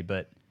play,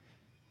 but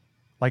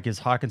is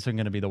Hockenson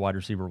going to be the wide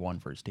receiver 1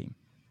 for his team?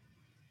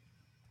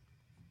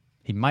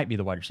 He might be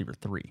the wide receiver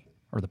 3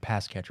 or the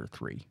pass catcher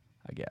 3,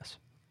 I guess.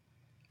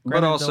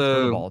 Granted, they'll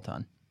throw the ball a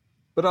ton.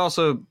 But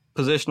also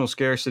positional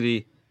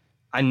scarcity.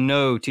 I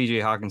know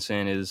TJ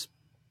Hockenson is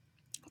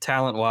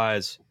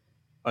talent-wise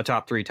a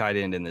top 3 tight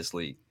end in this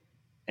league.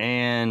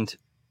 And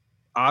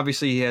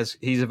obviously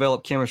he's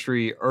developed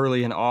chemistry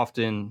early and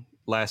often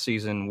last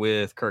season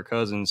with Kirk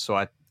Cousins. So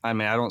I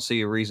don't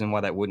see a reason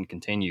why that wouldn't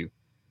continue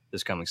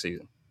this coming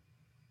season.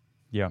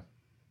 Yeah.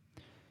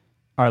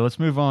 All right, let's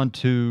move on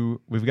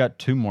to, we've got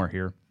 2 more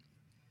here.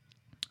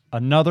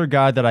 Another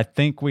guy that I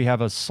think we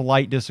have a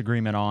slight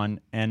disagreement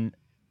on, and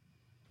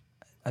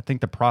I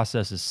think the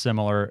process is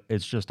similar.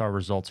 It's just our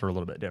results are a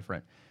little bit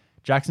different.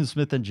 Jackson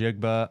Smith and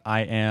Jigba,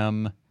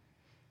 I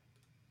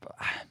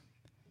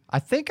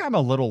think I'm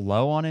a little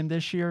low on him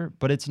this year,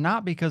 but it's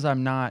not because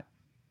I'm not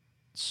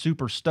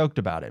super stoked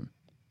about him.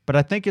 But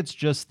I think it's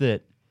just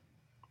that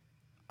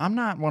I'm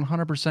not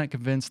 100%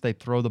 convinced they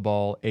throw the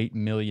ball 8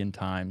 million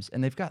times,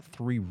 and they've got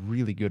 3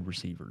 really good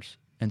receivers.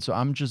 And so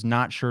I'm just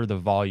not sure the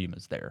volume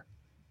is there.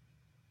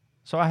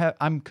 So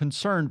I'm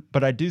concerned,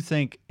 but I do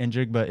think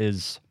Njigba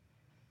is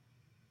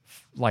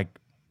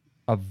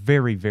a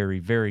very, very,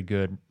 very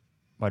good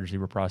wide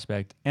receiver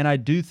prospect. And I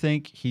do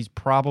think he's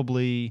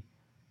probably,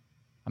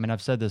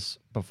 I've said this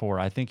before,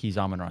 I think he's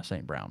Amon-Ra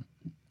St. Brown.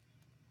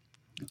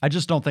 I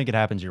just don't think it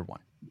happens year 1.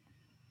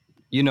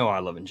 You know I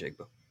love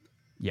Njigba.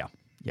 Yeah,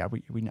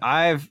 we know.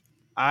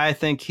 I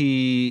think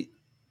he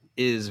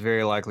is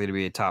very likely to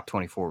be a top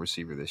 24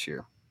 receiver this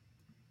year.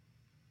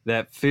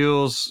 that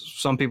feels,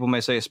 some people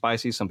may say it's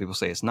spicy, some people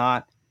say it's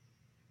not.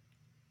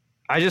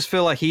 I just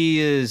feel like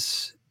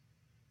he's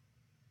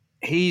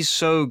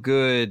so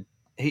good.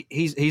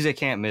 He's a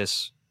can't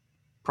miss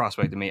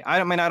prospect to me. I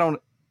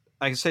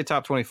can say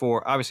top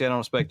 24. Obviously, I don't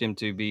expect him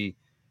to be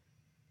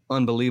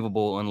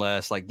unbelievable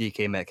unless like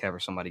DK Metcalf or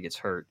somebody gets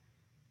hurt.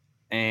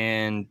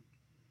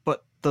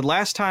 But the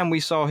last time we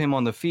saw him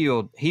on the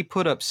field, he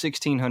put up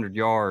 1,600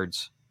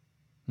 yards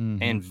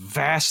and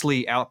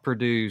vastly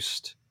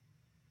outproduced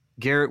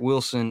Garrett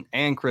Wilson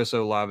and Chris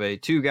Olave,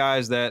 two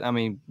guys that, I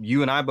mean,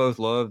 you and I both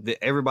love,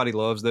 that everybody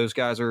loves. Those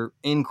guys are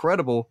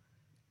incredible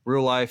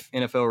real-life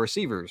NFL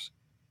receivers.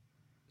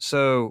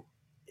 So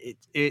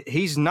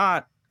he's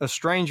not a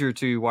stranger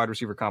to wide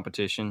receiver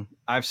competition.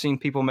 I've seen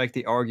people make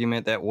the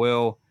argument that,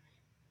 well,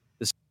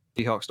 the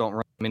Seahawks don't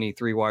run many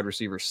 3 wide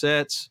receiver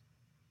sets.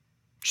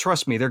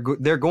 Trust me,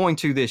 they're going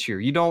to this year.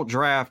 You don't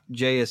draft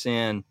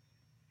JSN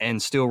and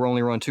still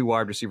only run 2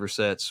 wide receiver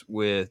sets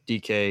with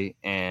DK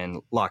and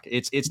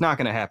Lockett. It's not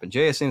going to happen.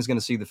 JSN is going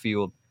to see the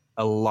field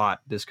a lot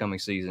this coming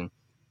season.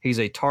 He's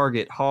a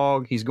target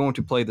hog. He's going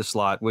to play the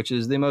slot, which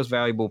is the most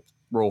valuable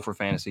role for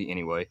fantasy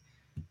anyway.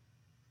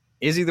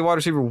 Is he the wide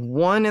receiver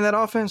 1 in that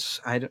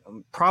offense?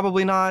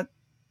 Probably not.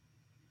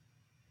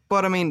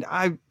 But, I mean,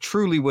 I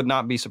truly would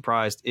not be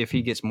surprised if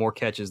he gets more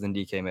catches than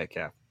DK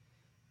Metcalf.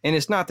 And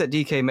it's not that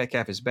DK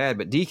Metcalf is bad,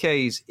 but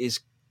DK is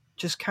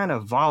just kind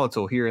of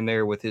volatile here and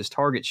there with his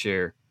target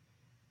share.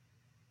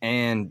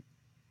 And,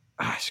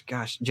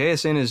 gosh,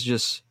 JSN is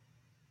just,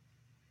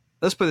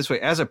 let's put it this way.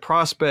 As a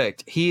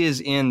prospect, he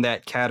is in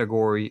that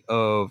category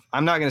of,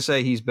 I'm not going to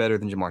say he's better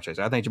than Jamar Chase.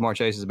 I think Jamar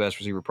Chase is the best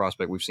receiver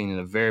prospect we've seen in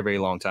a very, very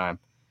long time.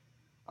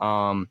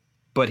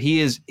 But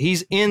he's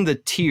in the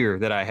tier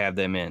that I have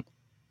them in.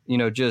 You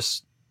know,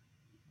 just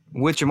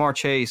with Jamar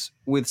Chase,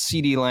 with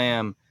CeeDee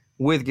Lamb,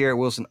 with Garrett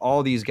Wilson,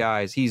 all these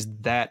guys, he's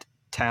that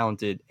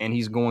talented and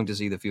he's going to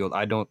see the field.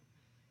 I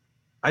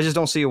just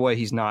don't see a way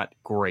he's not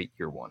great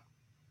year 1.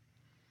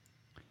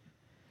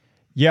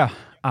 Yeah,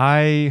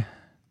 I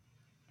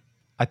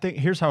think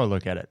here's how I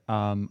look at it.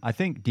 I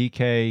think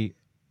DK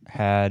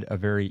had a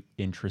very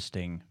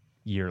interesting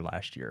year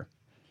last year.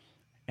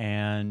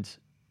 And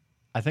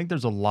I think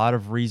there's a lot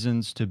of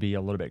reasons to be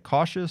a little bit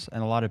cautious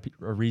and a lot of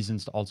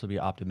reasons to also be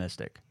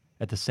optimistic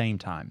at the same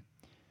time.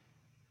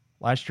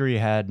 Last year he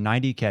had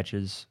 90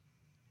 catches,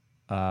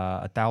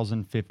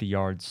 1,050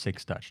 yards,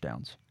 6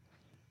 touchdowns.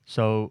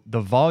 So the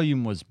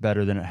volume was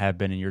better than it had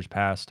been in years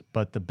past,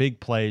 but the big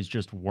plays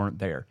just weren't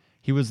there.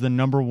 He was the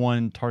number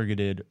 1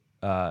 targeted.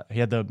 He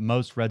had the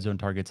most red zone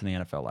targets in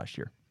the NFL last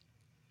year.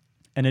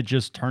 And it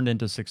just turned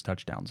into 6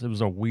 touchdowns. It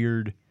was a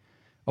weird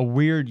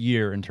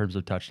year in terms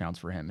of touchdowns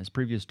for him. His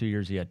previous 2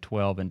 years, he had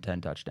 12 and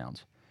 10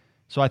 touchdowns.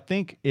 So I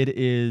think it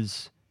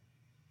is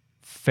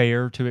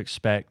fair to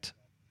expect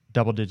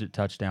double-digit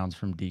touchdowns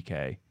from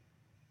DK.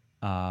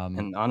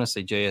 And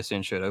honestly,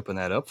 JSN should open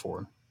that up for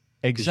him.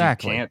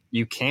 Exactly.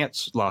 You can't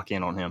lock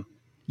in on him.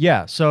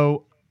 Yeah,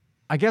 so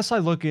I guess I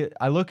look at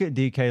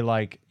DK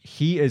like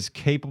he is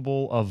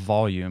capable of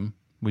volume.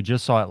 We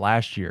just saw it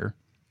last year.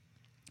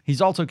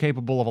 He's also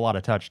capable of a lot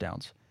of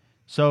touchdowns.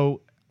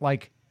 So,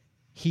 like,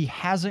 he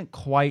hasn't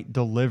quite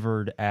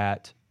delivered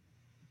at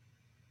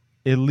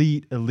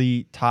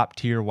elite,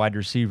 top-tier wide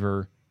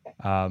receiver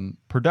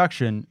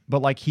production,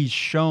 but, like, he's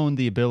shown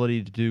the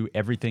ability to do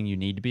everything you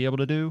need to be able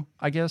to do,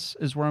 I guess,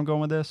 is where I'm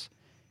going with this.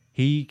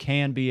 He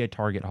can be a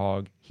target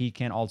hog. He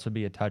can also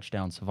be a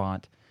touchdown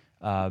savant.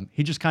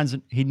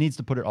 He needs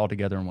to put it all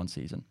together in one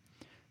season.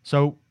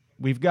 So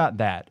we've got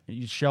that.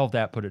 You shelve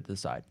that, put it to the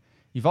side.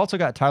 You've also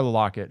got Tyler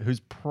Lockett, who's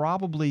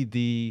probably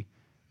the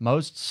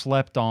most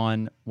slept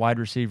on wide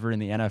receiver in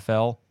the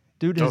NFL.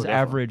 Dude has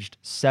averaged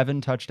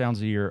 7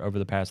 touchdowns a year over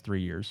the past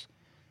 3 years.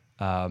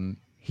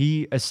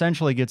 He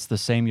essentially gets the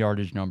same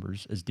yardage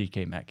numbers as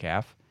DK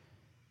Metcalf.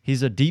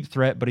 He's a deep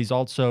threat, but he's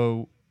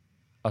also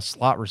a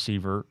slot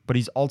receiver, but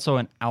he's also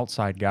an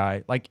outside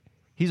guy. Like,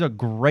 he's a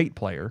great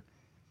player.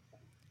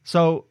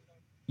 So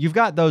you've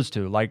got those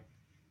two. Like,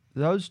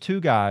 those two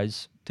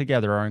guys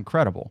together are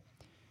incredible.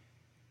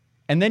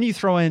 And then you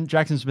throw in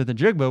Jackson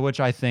Smith-Njigba,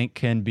 which I think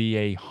can be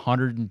a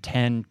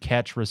 110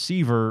 catch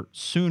receiver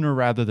sooner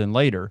rather than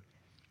later.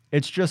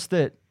 It's just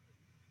that,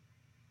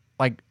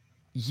 like,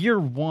 year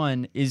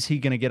 1, is he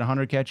going to get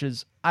 100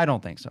 catches? I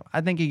don't think so.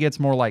 I think he gets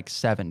more like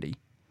 70.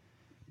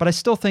 But I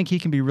still think he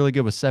can be really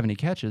good with 70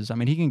 catches. I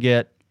mean, he can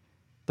get,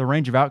 the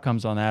range of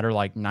outcomes on that are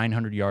like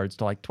 900 yards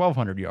to like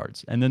 1,200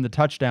 yards. And then the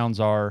touchdowns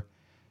are,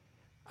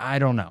 I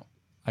don't know.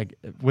 Like,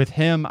 with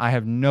him, I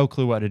have no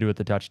clue what to do with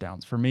the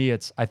touchdowns. For me,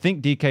 I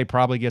think DK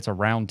probably gets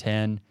around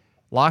 10.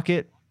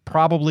 Lockett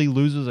probably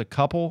loses a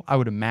couple, I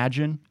would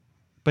imagine.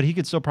 But he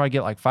could still probably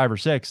get like 5 or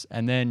 6.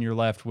 And then you're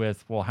left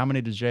with, well, how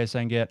many does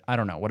JSN get? I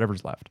don't know,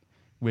 whatever's left.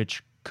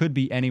 Which could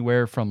be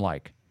anywhere from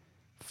like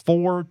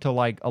 4 to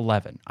like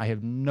 11. I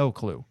have no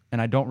clue.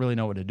 And I don't really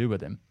know what to do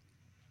with him.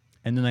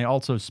 And then they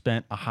also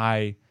spent a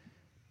high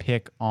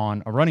pick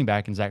on a running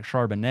back in Zach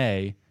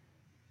Charbonnet.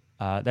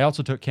 They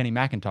also took Kenny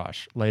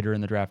McIntosh later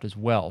in the draft as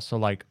well. So,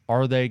 like,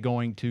 are they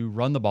going to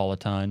run the ball a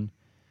ton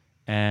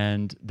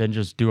and then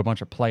just do a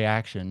bunch of play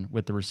action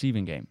with the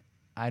receiving game?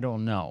 I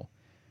don't know.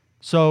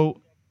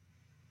 So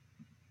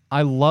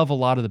I love a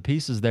lot of the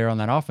pieces there on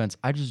that offense.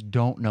 I just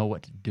don't know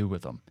what to do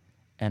with them.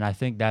 And I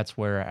think that's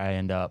where I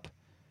end up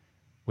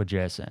with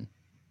JSN.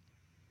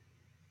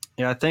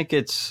 Yeah, I think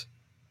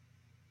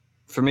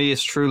for me,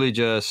 it's truly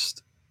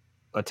just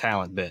a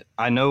talent bit.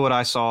 I know what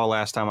I saw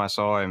last time I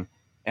saw him,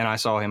 and I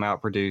saw him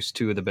outproduce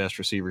two of the best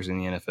receivers in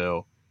the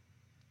NFL.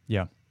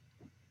 Yeah.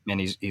 And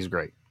he's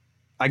great.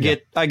 I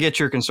get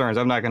your concerns.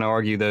 I'm not going to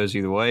argue those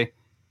either way.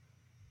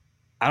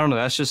 I don't know.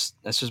 That's just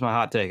my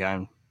hot take.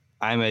 I'm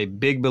a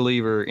big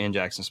believer in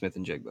Jackson Smith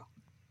and Jigba.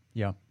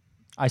 Yeah.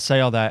 I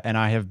say all that, and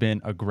I have been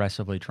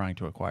aggressively trying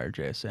to acquire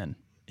JSN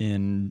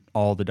in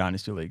all the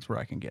dynasty leagues where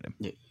I can get him.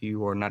 Yeah,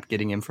 you are not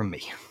getting him from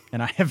me.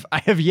 And I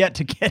have yet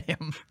to get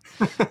him.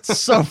 It's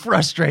so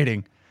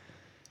frustrating.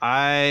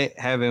 I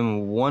have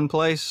him one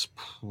place,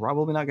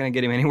 probably not going to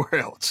get him anywhere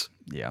else.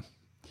 Yeah.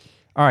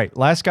 All right,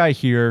 last guy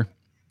here.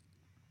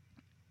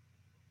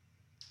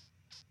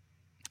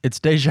 It's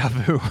deja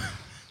vu.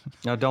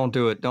 No, don't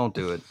do it. Don't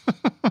do it.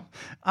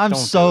 I'm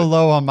so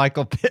low on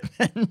Michael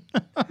Pittman.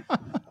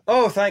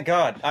 Oh, thank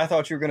God. I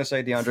thought you were going to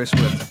say DeAndre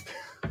Swift.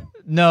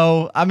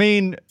 No, I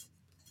mean,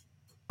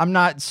 I'm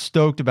not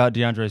stoked about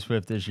DeAndre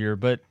Swift this year,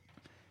 but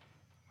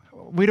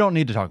we don't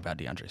need to talk about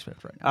DeAndre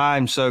Swift right now.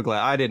 I'm so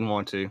glad. I didn't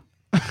want to.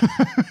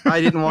 I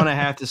didn't want to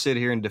have to sit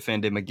here and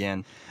defend him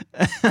again.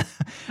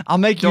 I'll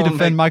make you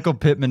defend Michael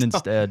Pittman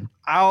instead.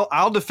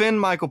 I'll defend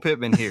Michael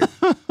Pittman here.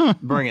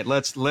 Bring it.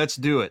 Let's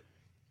do it.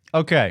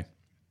 Okay.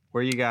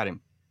 Where you got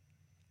him?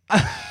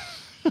 I've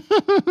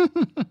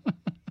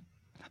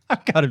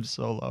got him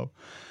so low.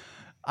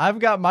 I've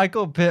got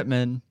Michael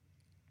Pittman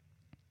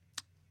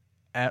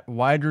at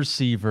wide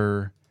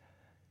receiver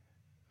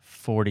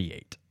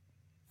 48.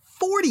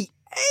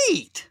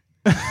 48?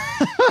 What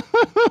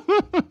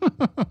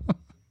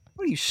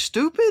are you,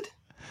 stupid?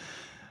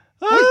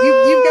 What,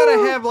 you've got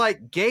to have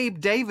like Gabe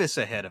Davis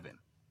ahead of him.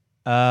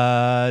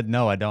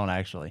 No, I don't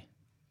actually.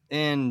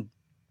 And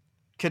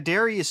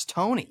Kadarius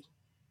Toney.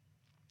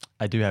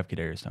 I do have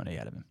Kadarius Toney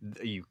ahead of him.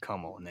 You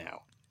come on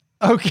now.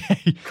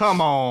 Okay.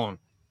 Come on.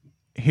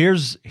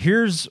 Here's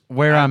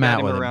where I'm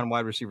at with him. Around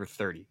wide receiver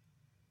 30.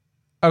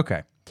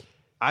 Okay.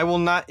 I will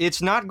not. It's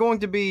not going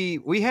to be.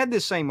 We had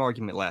this same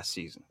argument last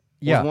season.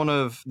 Yeah. It was one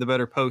of the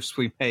better posts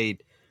we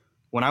made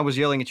when I was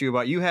yelling at you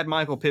about you had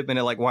Michael Pittman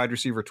at like wide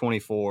receiver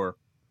 24.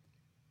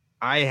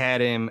 I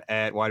had him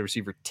at wide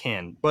receiver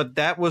 10, but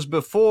that was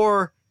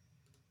before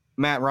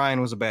Matt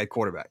Ryan was a bad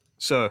quarterback.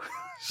 So,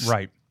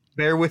 right.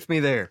 Bear with me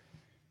there.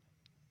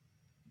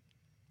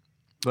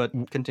 But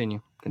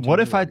continue. What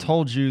if I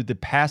told you the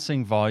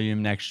passing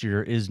volume next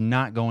year is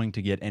not going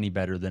to get any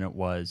better than it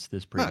was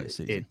this previous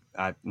season?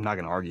 I'm not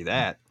going to argue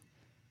that.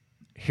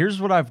 Here's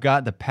what I've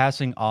got the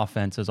passing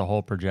offense as a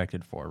whole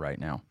projected for right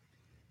now.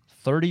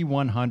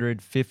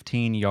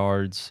 3,115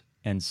 yards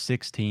and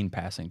 16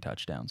 passing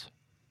touchdowns.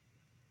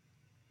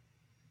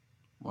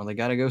 Well, they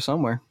got to go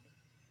somewhere.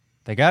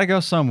 They got to go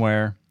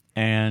somewhere,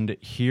 and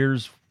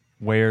here's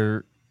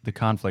where the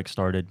conflict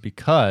started,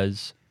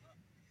 because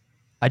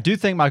I do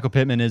think Michael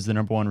Pittman is the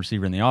number one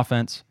receiver in the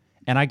offense,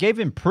 and I gave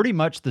him pretty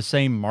much the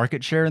same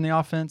market share in the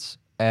offense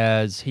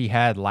as he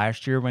had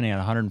last year when he had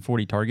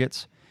 140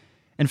 targets.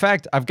 In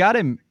fact, I've got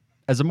him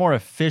as a more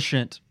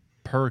efficient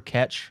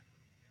per-catch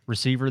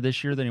receiver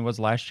this year than he was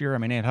last year. I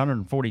mean, he had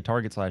 140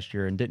 targets last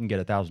year and didn't get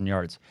 1,000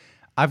 yards.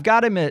 I've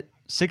got him at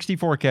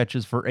 64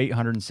 catches for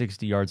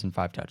 860 yards and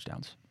 5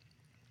 touchdowns,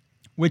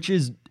 which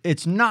is,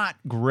 it's not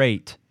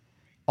great,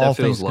 all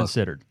things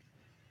considered.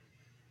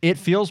 It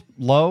feels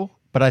low,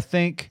 but I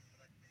think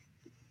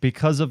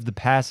because of the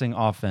passing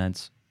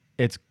offense,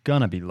 it's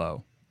going to be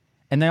low.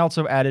 And they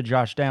also added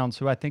Josh Downs,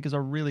 who I think is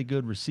a really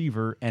good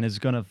receiver and is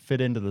going to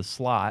fit into the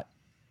slot.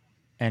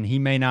 And he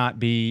may not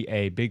be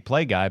a big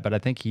play guy, but I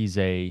think he's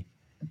going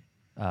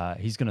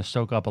to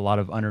soak up a lot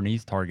of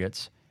underneath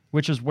targets,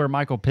 which is where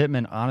Michael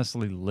Pittman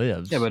honestly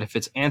lives. Yeah, but if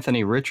it's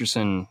Anthony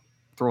Richardson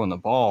throwing the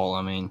ball,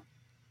 I mean,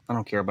 I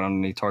don't care about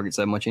underneath targets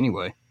that much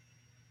anyway.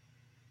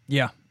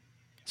 Yeah.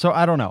 So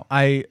I don't know.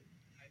 I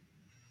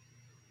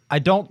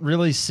don't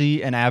really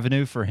see an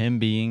avenue for him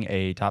being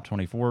a top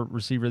 24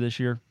 receiver this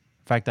year.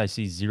 In fact, I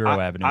see zero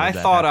avenue. I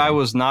thought I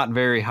was not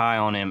very high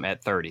on him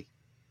at 30,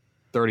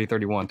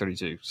 31,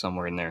 32,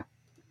 somewhere in there.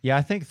 Yeah,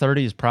 I think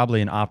 30 is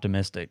probably an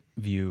optimistic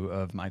view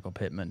of Michael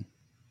Pittman.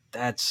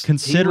 That's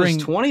considering he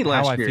was 20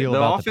 last year.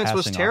 The offense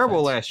was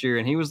terrible last year,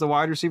 and he was the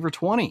wide receiver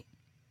 20.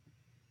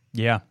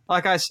 Yeah.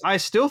 Like I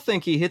still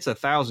think he hits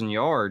 1,000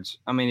 yards.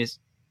 I mean, it's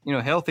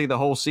healthy the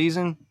whole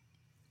season.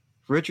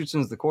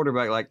 Richardson's the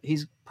quarterback. Like,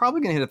 he's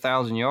probably going to hit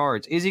 1,000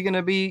 yards. Is he going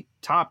to be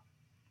top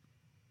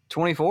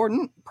 24?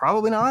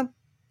 Probably not.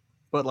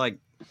 But like,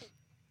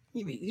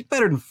 he's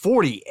better than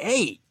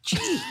 48.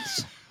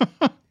 Jeez.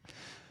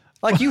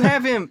 Like, you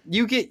have him.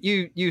 You get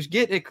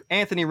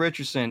Anthony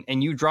Richardson,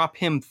 and you drop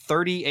him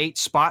 38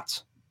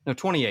 spots. No,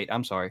 28.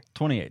 I'm sorry.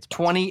 28 spots.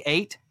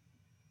 28.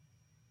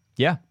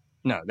 Yeah.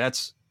 No,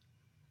 that's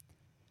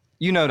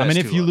You know, I that's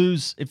mean, too if you low.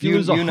 lose You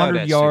know 100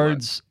 that's too low.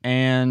 yards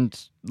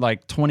and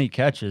like 20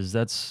 catches,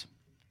 that's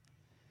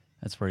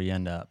where you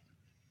end up.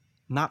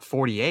 Not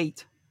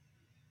 48.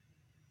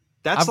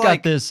 That's I've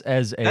like got this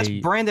as that's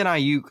a Brandon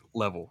Ayuk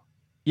level.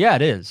 yeah,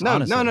 it is. No,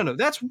 honestly. no.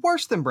 That's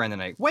worse than Brandon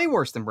Ayuk. Way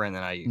worse than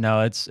Brandon Ayuk.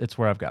 No, it's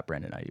where I've got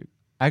Brandon Ayuk.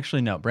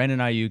 Actually, no. Brandon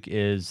Ayuk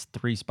is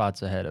 3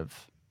 spots ahead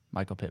of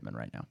Michael Pittman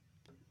right now.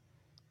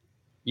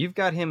 You've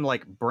got him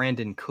like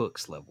Brandon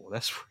Cooks level.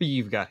 That's where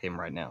you've got him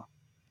right now.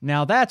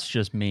 Now that's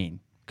just mean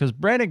because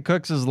Brandon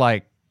Cooks is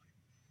like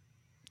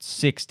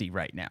 60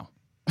 right now.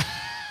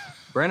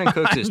 Brandon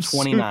Cooks is I'm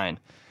 29.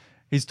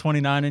 He's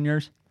 29 in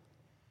yours.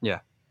 Yeah.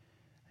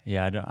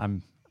 Yeah,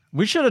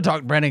 we should have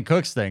talked Brandon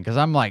Cooks thing because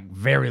I'm like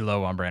very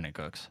low on Brandon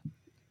Cooks.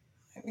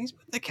 He's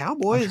with the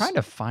Cowboys. I'm trying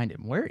to find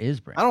him. Where is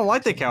Brandon? I don't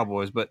like Cooks the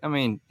Cowboys, but I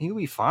mean, he'll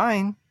be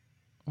fine.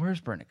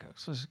 Where's Brandon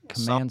Cooks?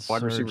 Command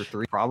Wide search. receiver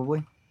 3,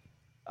 probably.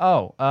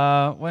 Oh,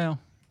 well,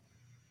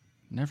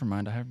 never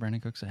mind. I have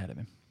Brandon Cooks ahead of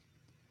him.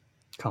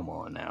 Come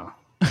on now.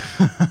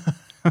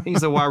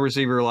 He's the wide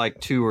receiver like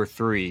 2 or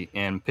 3,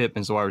 and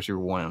Pittman's the wide receiver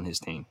 1 on his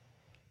team.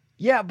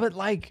 Yeah, but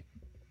like,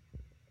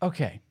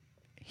 okay,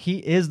 he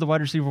is the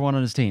wide receiver 1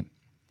 on his team,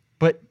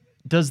 but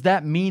does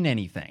that mean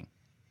anything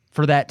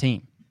for that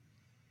team?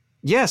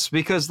 Yes,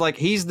 because like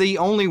he's the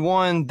only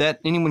one that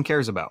anyone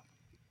cares about.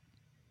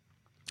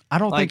 I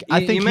don't Like, think. I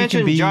think you he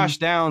mentioned can be, Josh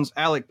Downs,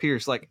 Alec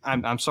Pierce. Like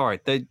I'm sorry,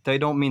 they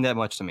don't mean that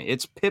much to me.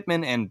 It's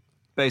Pittman and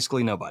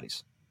basically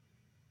nobody's.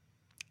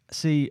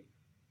 See,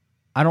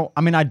 I don't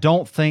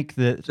think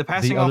that The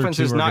passing other offense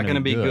two is are not going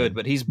to be be good,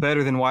 but he's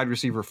better than wide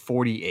receiver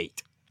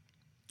 48.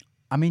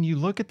 I mean, you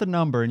look at the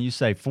number and you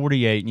say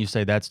 48, and you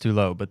say that's too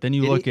low. But then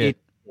you look at It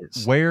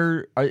is.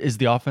 where is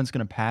the offense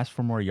going to pass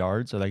for more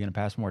yards? Are they going to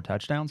pass more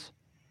touchdowns?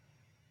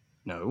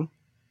 No,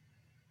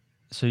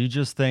 So you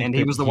just think, and he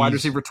that was the wide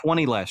he's- receiver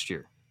 20 last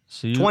year.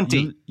 So you,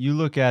 20. You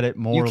look at it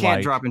more You can't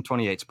like drop in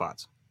 28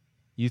 spots.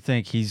 you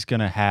think he's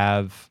going to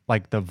have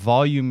like the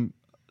volume,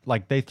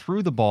 like they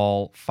threw the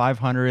ball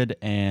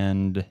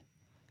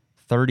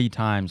 530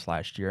 times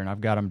last year, and I've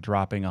got him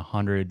dropping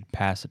 100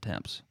 pass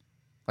attempts.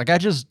 Like I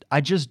just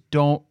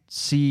don't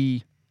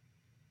see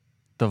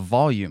the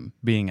volume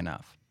being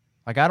enough.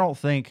 Like I don't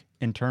think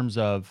in terms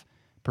of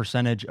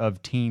percentage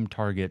of team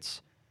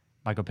targets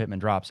Michael Pittman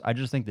drops. I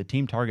just think the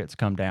team targets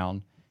come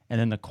down, and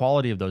then the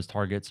quality of those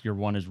targets, your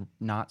one is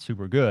not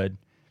super good,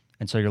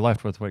 and so you're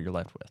left with what you're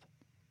left with.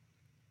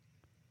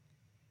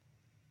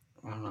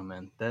 I don't know,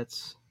 man.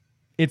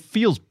 It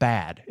feels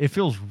bad. It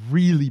feels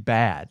really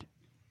bad,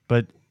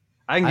 but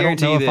I can I don't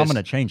guarantee know you if I'm this.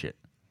 going to change it.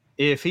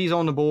 If he's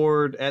on the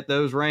board at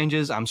those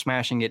ranges, I'm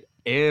smashing it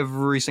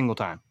every single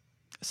time.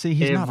 See,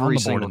 he's not on Every the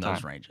board single in those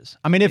time. ranges.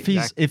 I mean, if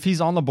Exactly.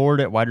 he's on the board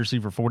at wide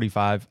receiver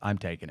 45, I'm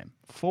taking him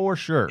for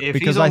sure. If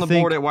because he's on I the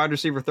think, board at wide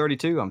receiver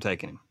 32, I'm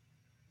taking him.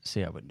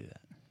 see, I wouldn't do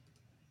that.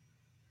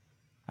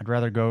 I'd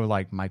rather go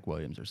like Mike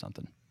Williams or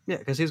something. Yeah,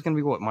 because he's going to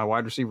be what, my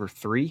wide receiver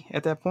 3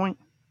 at that point?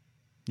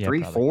 Yeah,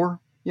 3, probably. 4?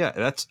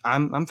 Yeah,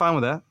 I'm fine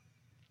with that.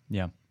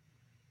 Yeah.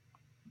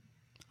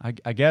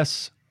 I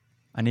guess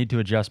I need to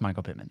adjust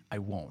Michael Pittman. I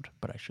won't,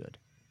 but I should.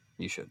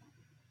 You should.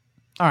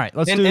 All right,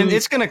 let's And do.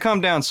 it's going to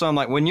come down some,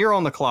 like when you're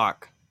on the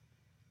clock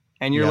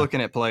and you're Yeah.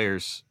 looking at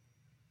players,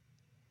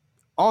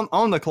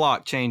 on the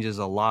clock changes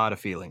a lot of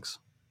feelings.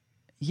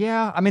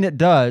 Yeah, I mean it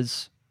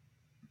does.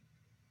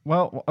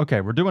 Well,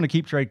 okay, we're doing a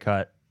keep trade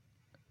cut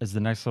as the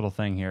next little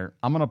thing here.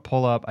 I'm gonna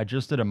pull up. I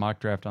just did a mock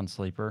draft on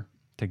Sleeper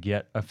to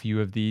get a few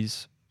of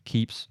these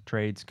keeps,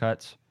 trades,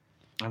 cuts.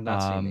 I've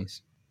not seen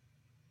these.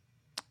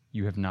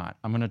 You have not.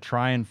 I'm gonna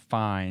try and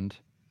find.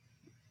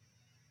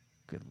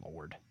 Good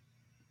Lord.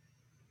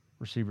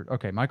 Receiver.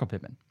 Okay, Michael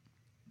Pittman.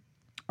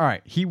 All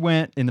right, he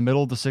went in the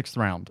middle of the 6th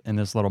round in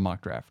this little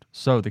mock draft.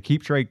 So the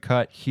keep trade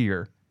cut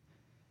here.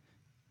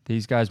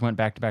 These guys went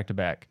back to back to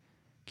back.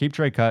 Keep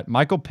trade cut.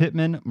 Michael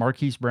Pittman,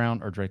 Marquise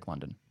Brown, or Drake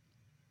London.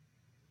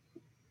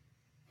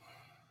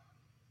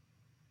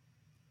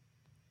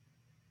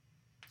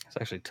 It's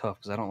actually tough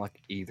because I don't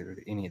like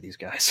any of these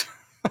guys.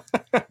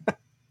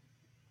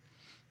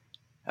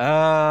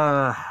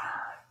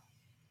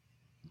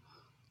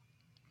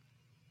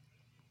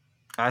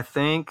 I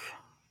think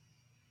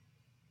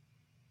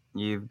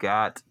you've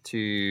got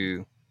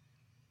to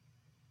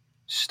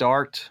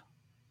start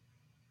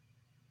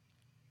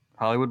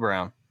Hollywood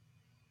Brown.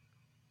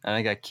 I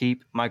think I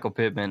keep Michael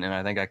Pittman, and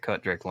I think I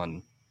cut Drake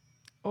London.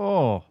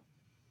 Oh,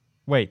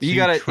 wait. You So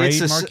gotta- trade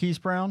it's a Marquise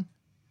Brown,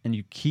 and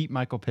you keep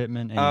Michael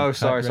Pittman. And you Oh, cut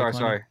sorry. Drake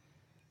London?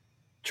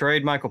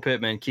 Trade Michael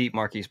Pittman, keep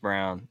Marquise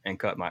Brown, and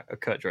cut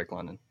Drake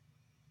London.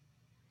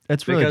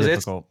 It's really Because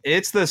difficult.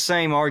 it's the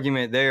same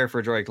argument there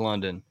for Drake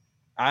London.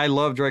 I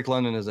love Drake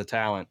London as a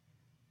talent,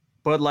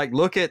 but like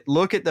look at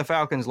the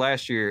Falcons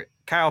last year.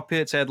 Kyle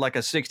Pitts had like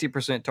a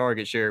 60%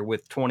 target share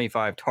with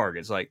 25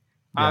 targets. Like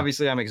Yeah.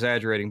 obviously I'm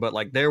exaggerating, but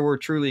like there were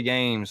truly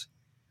games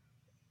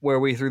where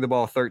we threw the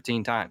ball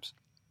 13 times.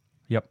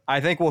 Yep.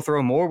 I think we'll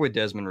throw more with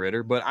Desmond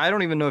Ridder, but I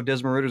don't even know if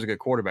Desmond Ridder's a good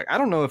quarterback. I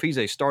don't know if he's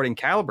a starting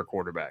caliber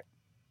quarterback.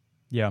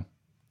 Yeah.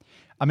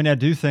 I mean, I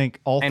do think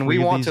all And three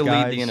we of want these to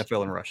guys, lead the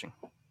NFL in rushing.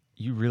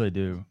 You really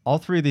do. All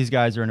three of these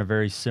guys are in a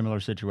very similar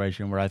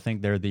situation where I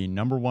think they're the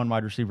number one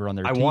wide receiver on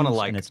their teams, want to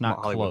like and it's not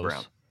Hollywood close.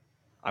 Brown.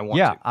 I want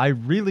to. I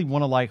really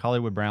want to like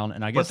Hollywood Brown,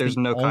 and I guess but there's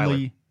no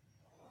Kyler.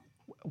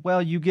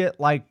 Well, you get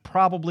like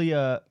probably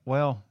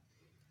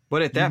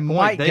But at that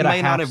point, they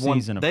may not have won.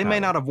 They may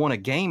not have won a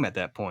game at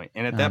that point,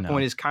 and at that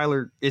point,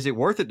 is it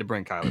worth it to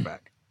bring Kyler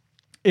back?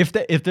 If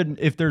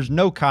there's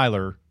no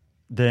Kyler,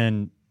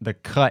 then the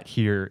cut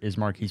here is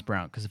Marquise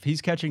Brown, because if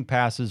he's catching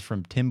passes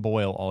from Tim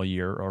Boyle all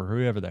year or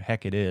whoever the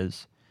heck it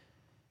is,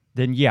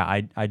 then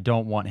I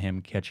don't want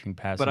him catching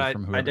passes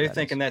from whoever. I do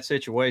think in that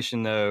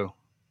situation though,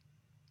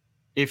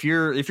 if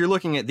you're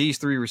looking at these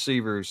three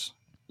receivers,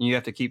 you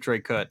have to keep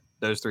trade cut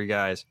those three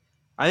guys.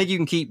 I think you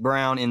can keep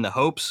Brown in the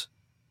hopes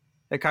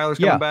that Kyler's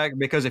coming back,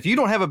 because if you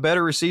don't have a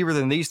better receiver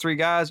than these three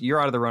guys,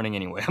 you're out of the running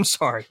anyway. I'm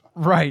sorry.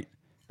 Right.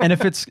 And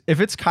if it's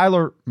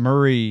Kyler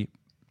Murray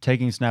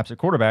taking snaps at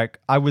quarterback,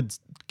 I would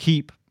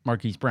keep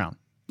Marquise Brown.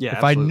 Yeah,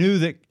 if absolutely. I knew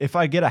that, if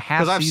I get a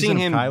half season, because I've seen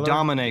him Kyler,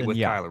 dominate with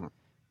Kyler.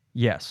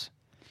 Yes,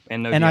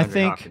 and I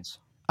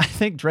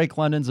think Drake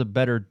London's a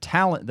better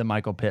talent than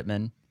Michael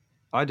Pittman.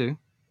 I do.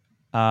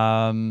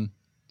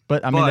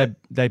 But I mean,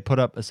 they put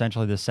up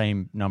essentially the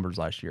same numbers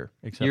last year,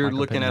 except you're Michael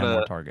looking Pittman at had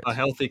more targets. A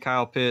healthy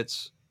Kyle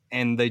Pitts,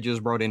 and they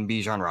just brought in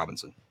Bijan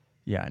Robinson.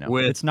 Yeah, I know.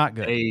 It's not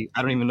good.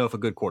 I don't even know if a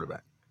good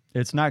quarterback.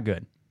 It's not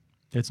good.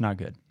 It's not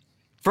good.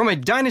 From a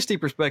dynasty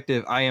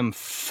perspective, I am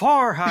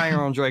far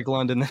higher on Drake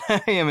London than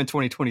I am in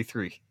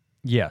 2023.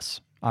 Yes,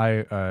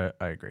 I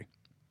agree.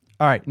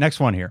 All right, next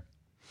one here.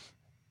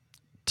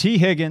 T.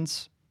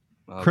 Higgins,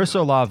 Chris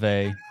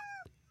Olave,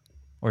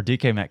 or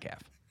DK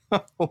Metcalf.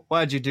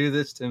 Why'd you do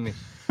this to me?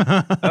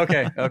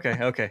 Okay.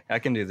 I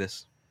can do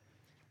this.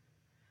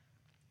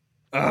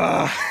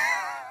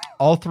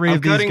 All three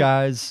of these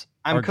guys.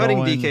 I'm cutting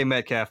DK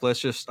Metcalf. Let's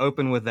just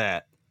open with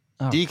that.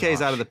 Oh,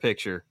 DK's out of the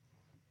picture.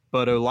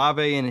 But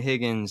Olave and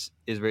Higgins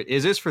is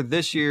this for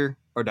this year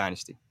or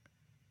dynasty?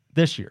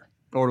 This year.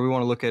 Or do we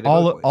want to look at it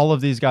all of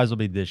these guys will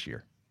be this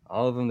year.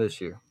 All of them this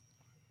year.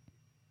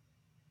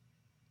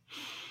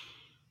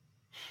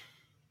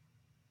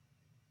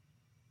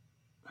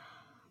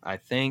 I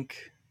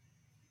think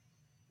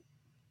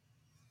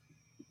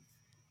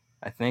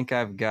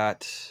I've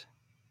got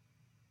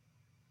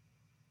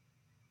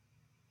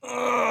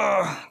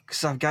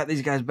because I've got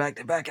these guys back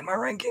to back in my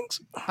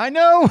rankings. I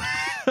know.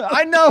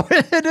 I know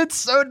it. It's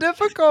so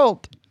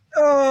difficult.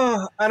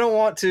 I don't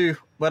want to,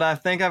 but I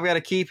think I've got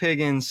to keep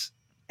Higgins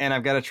and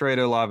I've got to trade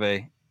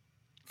Olave.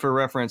 For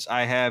reference,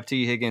 I have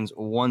T. Higgins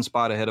one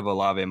spot ahead of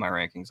Olave in my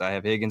rankings. I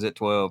have Higgins at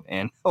 12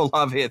 and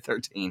Olave at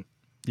 13.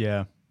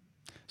 Yeah.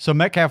 So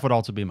Metcalf would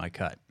also be my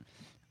cut.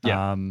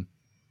 Yeah.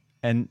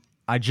 And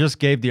I just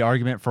gave the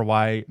argument for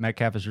why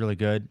Metcalf is really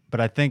good,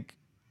 but I think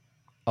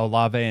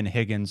Olave and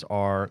Higgins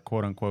are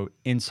quote unquote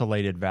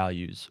insulated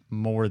values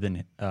more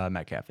than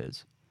Metcalf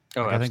is.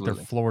 Oh, I think their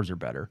floors are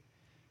better.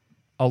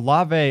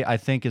 Olave, I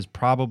think, is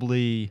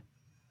probably.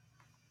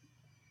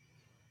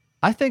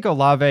 I think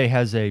Olave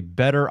has a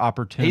better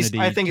opportunity.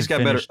 I think he's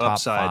got better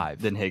upside upside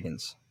than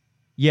Higgins.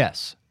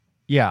 Yes.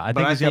 Yeah, I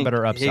think he's got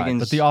better upside,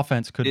 Higgins but the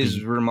offense could is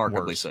be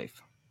remarkably worse.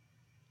 safe.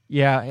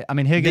 Yeah, I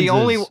mean Higgins.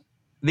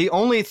 The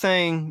only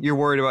thing you're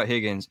worried about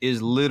Higgins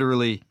is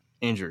literally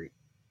injury.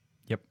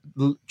 Yep.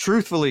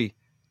 Truthfully,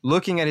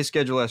 looking at his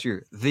schedule last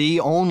year, the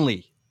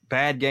only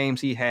bad games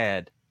he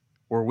had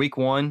were Week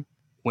 1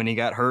 when he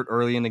got hurt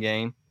early in the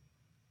game.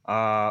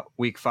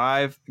 Week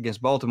 5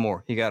 against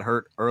Baltimore, he got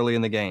hurt early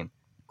in the game.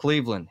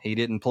 Cleveland, he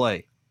didn't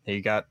play.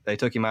 They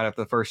took him out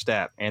after the first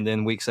snap, and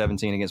then Week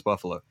 17 against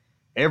Buffalo.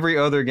 Every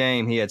other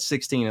game, he had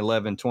 16,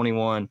 11,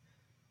 21.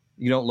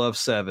 You don't love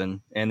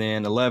 7. And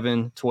then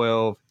 11,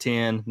 12,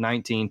 10,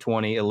 19,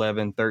 20,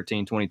 11,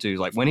 13, 22.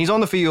 Like when he's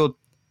on the field,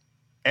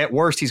 at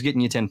worst, he's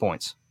getting you 10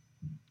 points.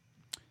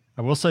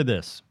 I will say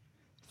this.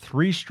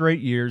 3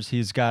 straight years,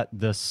 he's got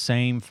the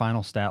same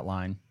final stat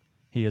line.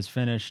 He has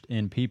finished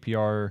in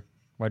PPR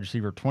wide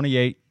receiver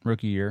 28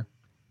 rookie year.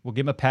 We'll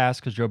give him a pass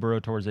because Joe Burrow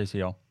tore his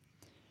ACL.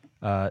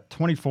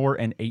 24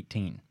 and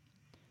 18.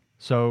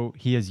 So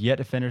he has yet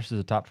to finish as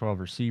a top 12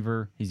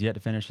 receiver. He's yet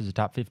to finish as a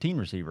top 15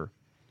 receiver.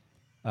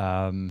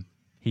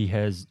 He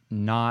hasn't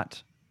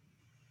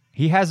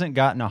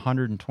gotten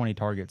 120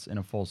 targets in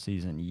a full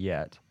season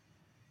yet.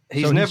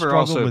 He's so never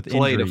also with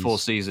played injuries. A full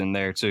season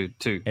there too.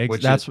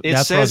 That's where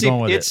I was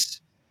going with it.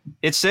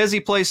 It says he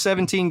plays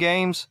 17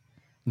 games.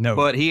 No,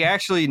 but he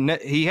actually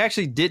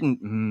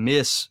didn't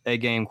miss a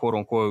game, quote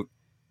unquote,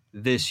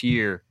 this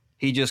year.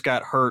 He just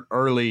got hurt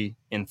early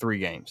in 3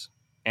 games,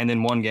 and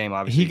then 1 game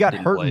obviously he got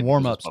hurt in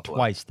warm-ups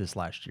twice this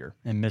last year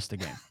and missed a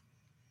game.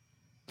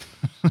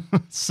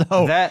 So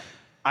that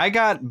I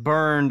got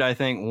burned, I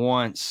think,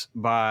 once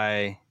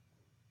by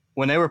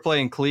when they were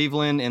playing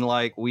Cleveland in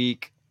like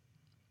week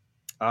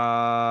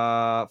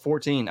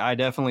 14. I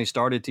definitely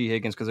started T.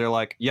 Higgins because they're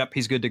like, "Yep,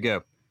 he's good to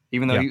go."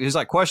 Even though he was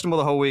like questionable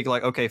the whole week,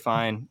 like, okay,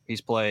 fine,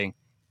 he's playing.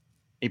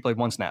 He played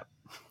 1 snap,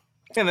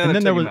 and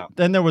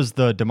then there was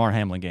the DeMar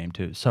Hamlin game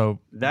too. So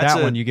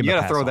that one you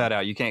got to throw that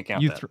out. You can't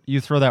count that. You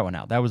throw that one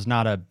out. That was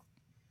not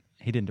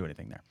he didn't do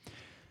anything there.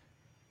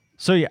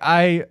 So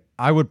yeah,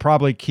 I would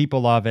probably keep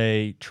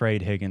Olave,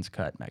 trade Higgins,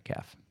 cut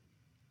Metcalf.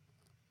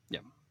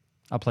 Yeah.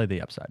 I'll play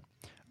the upside.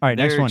 All right,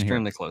 They're next one here.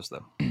 extremely close,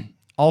 though.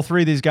 All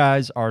three of these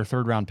guys are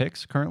third-round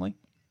picks currently.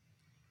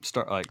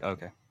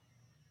 Okay.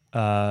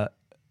 We're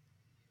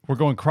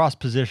going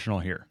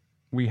cross-positional here.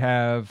 We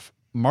have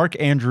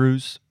Mark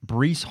Andrews,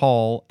 Breece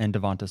Hall, and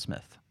Devonta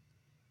Smith.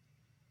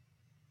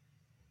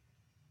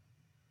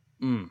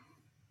 I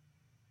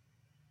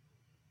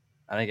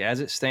think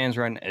as it stands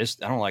right now, I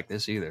don't like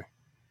this either.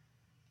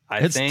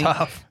 It's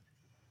tough.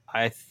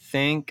 Oh,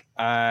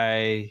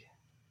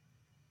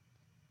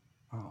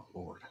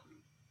 Lord.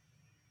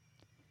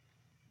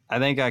 I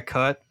think I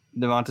cut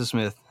Devonta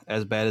Smith,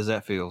 as bad as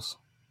that feels.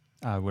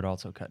 I would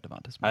also cut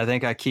Devonta Smith. I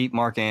think I keep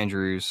Mark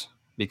Andrews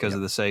because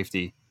of the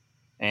safety.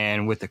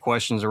 And with the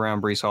questions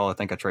around Breece Hall, I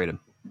think I trade him.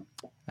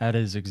 That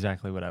is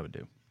exactly what I would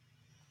do.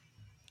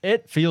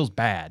 It feels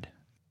bad.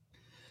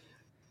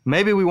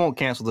 Maybe we won't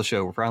cancel the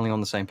show. We're finally on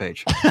the same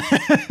page.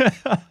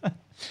 All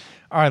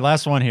right,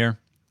 last one here.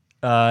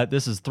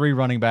 This is 3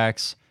 running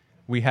backs.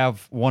 We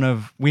have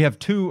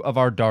two of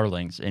our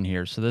darlings in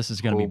here, so this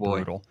is going to be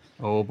brutal.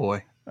 Oh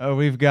boy.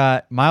 We've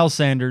got Miles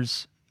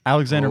Sanders,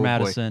 Alexander Oh,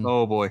 Madison,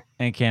 boy.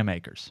 and Cam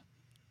Akers.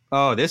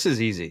 Oh, this is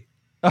easy.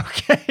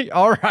 Okay,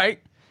 all right.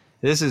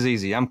 This is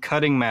easy. I'm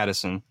cutting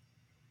Madison.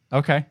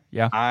 Okay,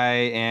 yeah.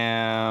 I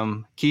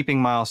am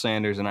keeping Miles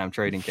Sanders, and I'm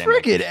trading Cam.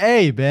 Frickin'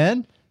 A,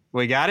 Ben.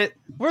 We got it?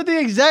 We're the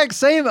exact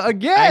same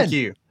again. Thank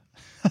you.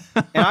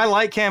 And I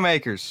like Cam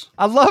Akers.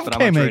 I love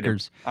Cam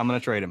Akers. I'm going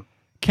to trade him.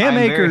 Cam I'm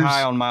Akers. very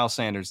high on Miles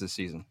Sanders this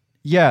season.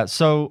 Yeah,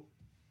 so,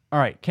 all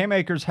right. Cam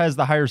Akers has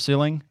the higher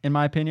ceiling, in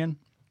my opinion.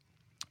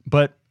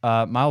 But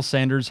Miles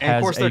Sanders has a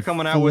of course, they're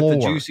coming out with the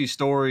juicy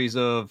stories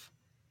of,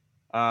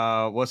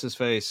 what's his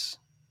face?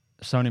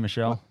 Sony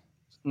Michel.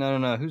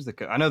 No. Who's the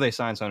coach? I know they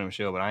signed Sony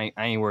Michel, but I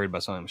ain't worried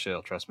about Sony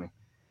Michel. Trust me.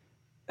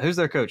 Who's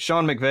their coach?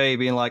 Sean McVay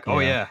being like, oh,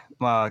 yeah,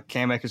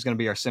 Cam Akers is going to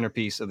be our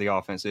centerpiece of the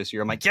offense this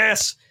year. I'm like,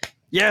 yes,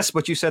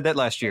 but you said that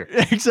last year.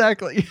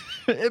 Exactly.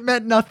 It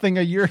meant nothing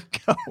a year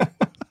ago.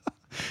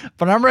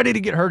 But I'm ready to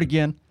get hurt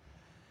again.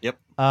 Yep.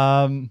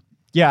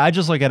 Yeah, I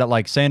just look at it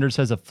like Sanders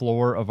has a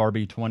floor of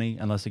RB20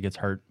 unless he gets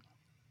hurt.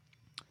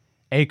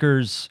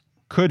 Akers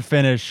could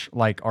finish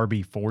like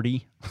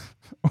RB40.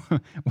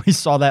 We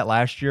saw that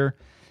last year.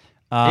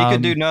 He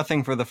could do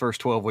nothing for the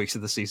first 12 weeks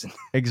of the season.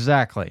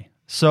 Exactly.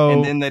 So,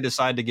 and then they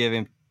decide to give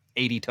him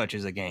 80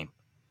 touches a game.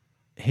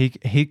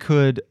 He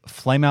could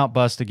flame out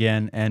bust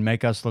again and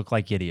make us look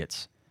like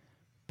idiots.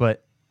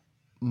 But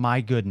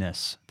my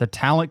goodness, the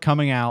talent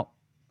coming out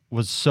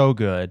was so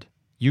good.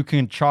 You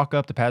can chalk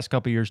up the past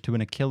couple of years to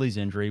an Achilles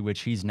injury,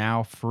 which he's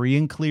now free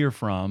and clear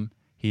from.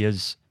 He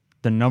is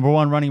the number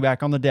 1 running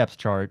back on the depth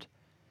chart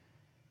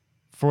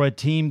for a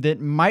team that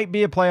might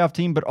be a playoff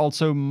team, but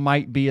also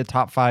might be a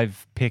top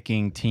 5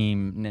 picking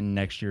team in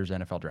next year's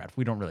NFL draft.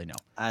 We don't really know.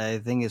 I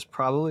think it's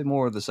probably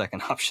more of the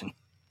second option.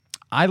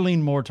 I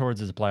lean more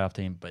towards as a playoff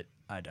team, but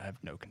I have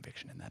no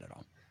conviction in that at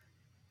all.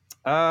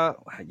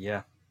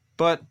 Yeah.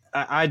 But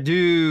I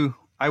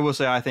will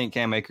say I think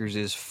Cam Akers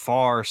is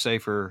far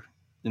safer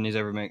than he's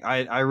ever been.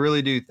 I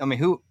really do. I mean,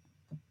 who?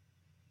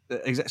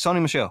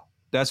 Sony Michel.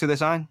 That's who they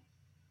signed?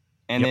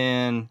 And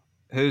then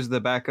who's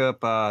the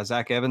backup?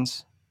 Zach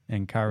Evans.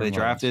 And Kyron they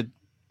drafted.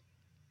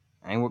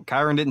 And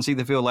Kyron didn't see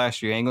the field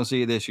last year. Ain't going to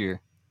see it this year.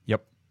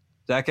 Yep.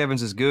 Zach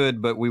Evans is good,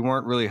 but we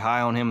weren't really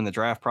high on him in the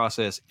draft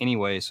process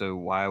anyway, so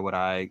why would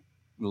I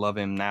love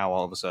him now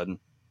all of a sudden?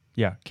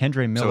 Yeah,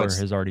 Kendre Miller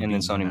has already been.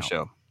 And then Sony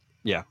Michel.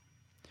 Yeah.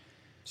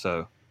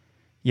 So.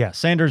 Yeah,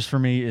 Sanders for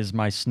me is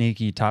my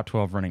sneaky top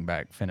 12 running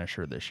back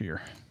finisher this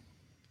year.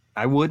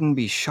 I wouldn't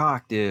be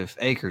shocked if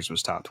Akers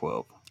was top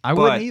 12. I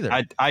wouldn't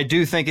either. I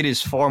do think it is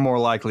far more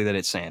likely that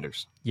it's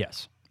Sanders.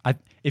 Yes.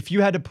 If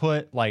you had to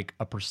put like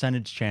a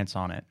percentage chance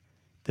on it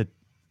that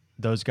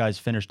those guys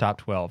finish top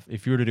 12,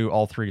 if you were to do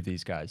all 3 of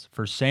these guys,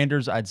 for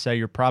Sanders, I'd say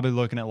you're probably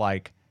looking at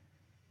like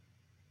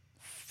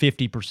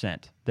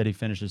 50% that he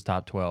finishes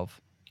top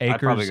 12. Akers, I'd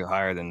probably go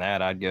higher than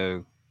that. I'd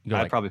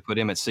probably put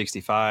him at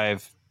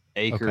 65.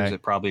 Akers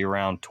at probably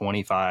around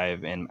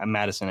 25, and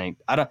Madison ain't.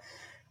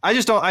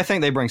 I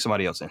think they bring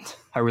somebody else in.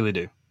 I really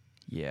do.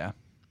 Yeah.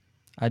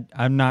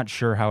 I'm not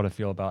sure how to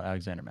feel about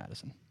Alexander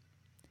Madison.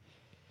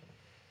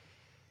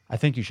 I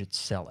think you should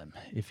sell him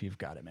if you've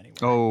got him anywhere.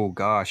 Oh,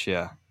 gosh,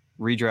 yeah.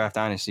 Redraft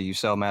Dynasty, you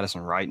sell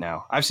Madison right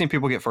now. I've seen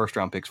people get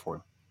first-round picks for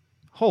him.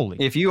 Holy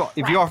If you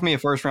offer me a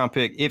first-round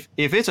pick, if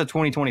it's a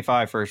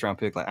 2025 first-round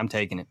pick, like I'm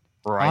taking it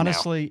right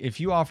Honestly, if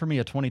you offer me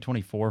a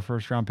 2024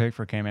 first-round pick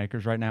for Cam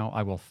Akers right now,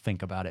 I will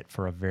think about it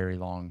for a very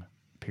long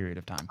period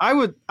of time. I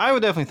would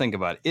definitely think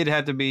about it. It'd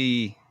have to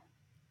be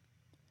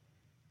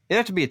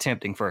a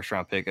tempting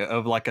first-round pick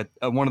of like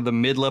a one of the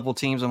mid-level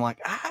teams. I'm like,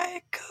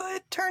 I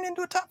could turn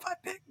into a top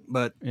 5 pick,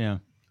 but yeah.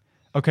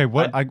 Okay,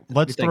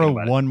 let's throw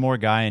one more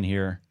guy in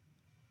here.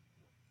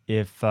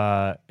 If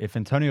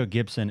Antonio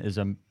Gibson is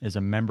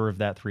a member of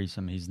that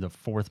threesome, he's the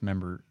 4th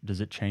member.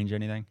 Does it change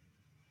anything?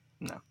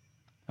 No.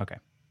 Okay,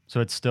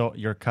 so it's still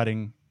you're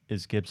cutting.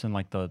 Is Gibson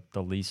like the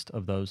least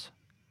of those?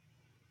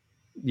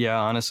 Yeah,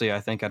 honestly, I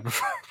think I'd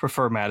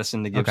prefer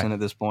Madison to Gibson at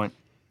this point.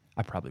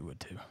 I probably would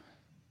too.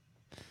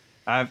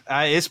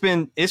 It's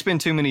been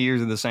too many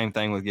years of the same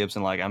thing with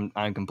Gibson. Like I'm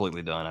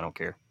completely done. I don't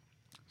care.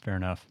 Fair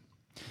enough.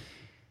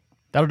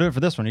 That'll do it for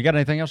this one. You got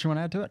anything else you want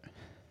to add to it?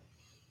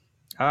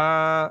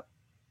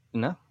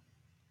 No.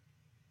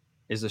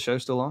 Is the show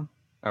still on?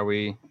 Are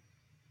we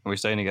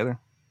staying together?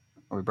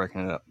 Are we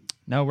breaking it up?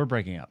 No, we're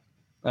breaking up.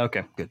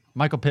 Okay, good.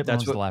 Michael Pittman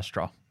was the last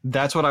straw.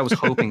 That's what I was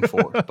hoping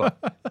for. But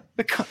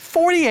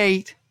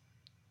 48.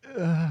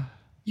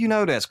 You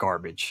know that's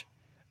garbage.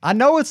 I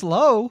know it's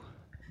low.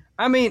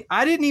 I mean,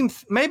 I didn't even.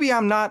 Maybe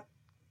I'm not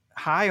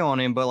high on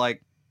him, but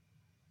like,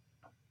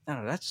 I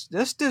don't know.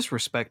 That's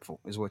disrespectful,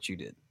 is what you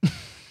did.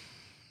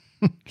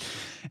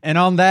 And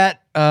on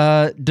that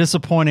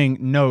disappointing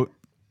note,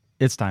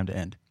 it's time to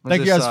end.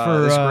 Thank you guys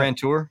for this grand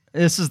tour.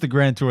 This is the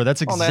grand tour.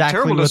 That's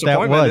exactly what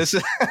that was.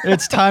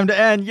 It's time to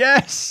end.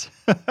 Yes.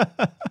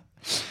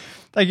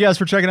 Thank you guys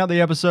for checking out the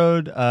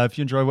episode. If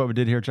you enjoy what we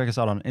did here, check us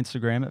out on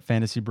Instagram at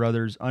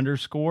 @fantasybrothers_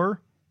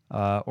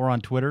 or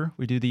on Twitter.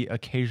 We do the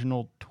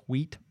occasional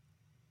tweet.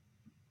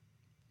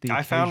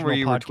 I found where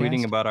you were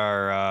tweeting about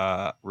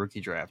our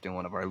rookie draft in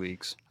one of our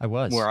leagues. I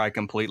was. Where I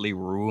completely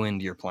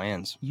ruined your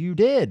plans. You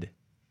did.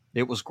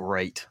 It was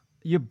great.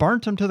 You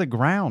burnt them to the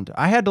ground.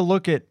 I had to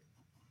look at...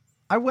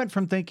 I went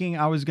from thinking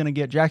I was going to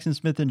get Jackson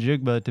Smith and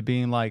Jigba to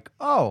being like,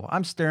 oh,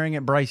 I'm staring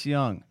at Bryce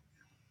Young.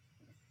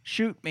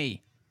 Shoot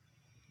me.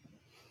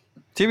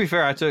 To be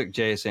fair, I took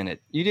JSN at...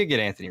 You did get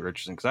Anthony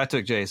Richardson because I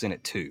took JSN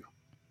at 2. It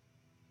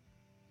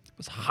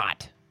was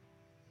hot.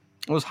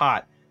 It was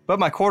hot. But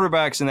my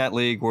quarterbacks in that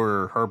league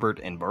were Herbert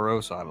and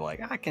Burrow, so I'm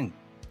like, I can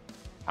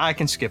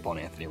skip on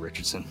Anthony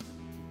Richardson.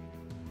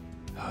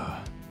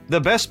 The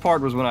best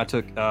part was when I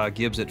took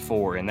Gibbs at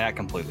 4, and that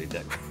completely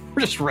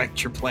just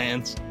wrecked your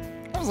plans.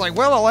 I was like,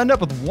 well, I'll end up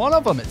with one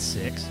of them at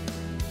 6. It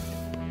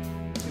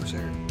was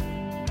there.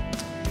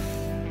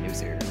 It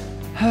was there.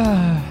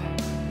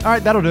 All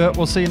right, that'll do it.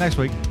 We'll see you next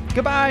week.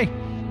 Goodbye.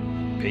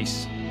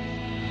 Peace.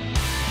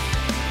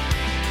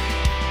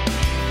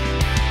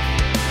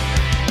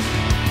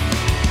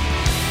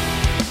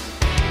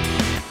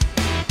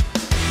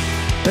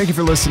 Thank you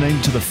for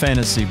listening to the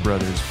Fantasy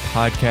Brothers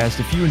podcast.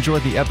 If you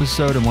enjoyed the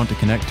episode and want to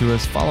connect to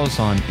us, follow us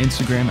on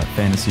Instagram at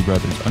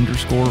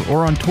 @fantasybrothers_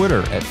 or on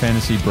Twitter at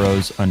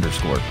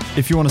 @fantasybros_.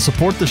 If you want to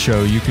support the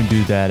show, you can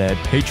do that at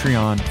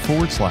Patreon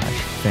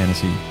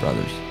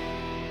 /fantasybrothers.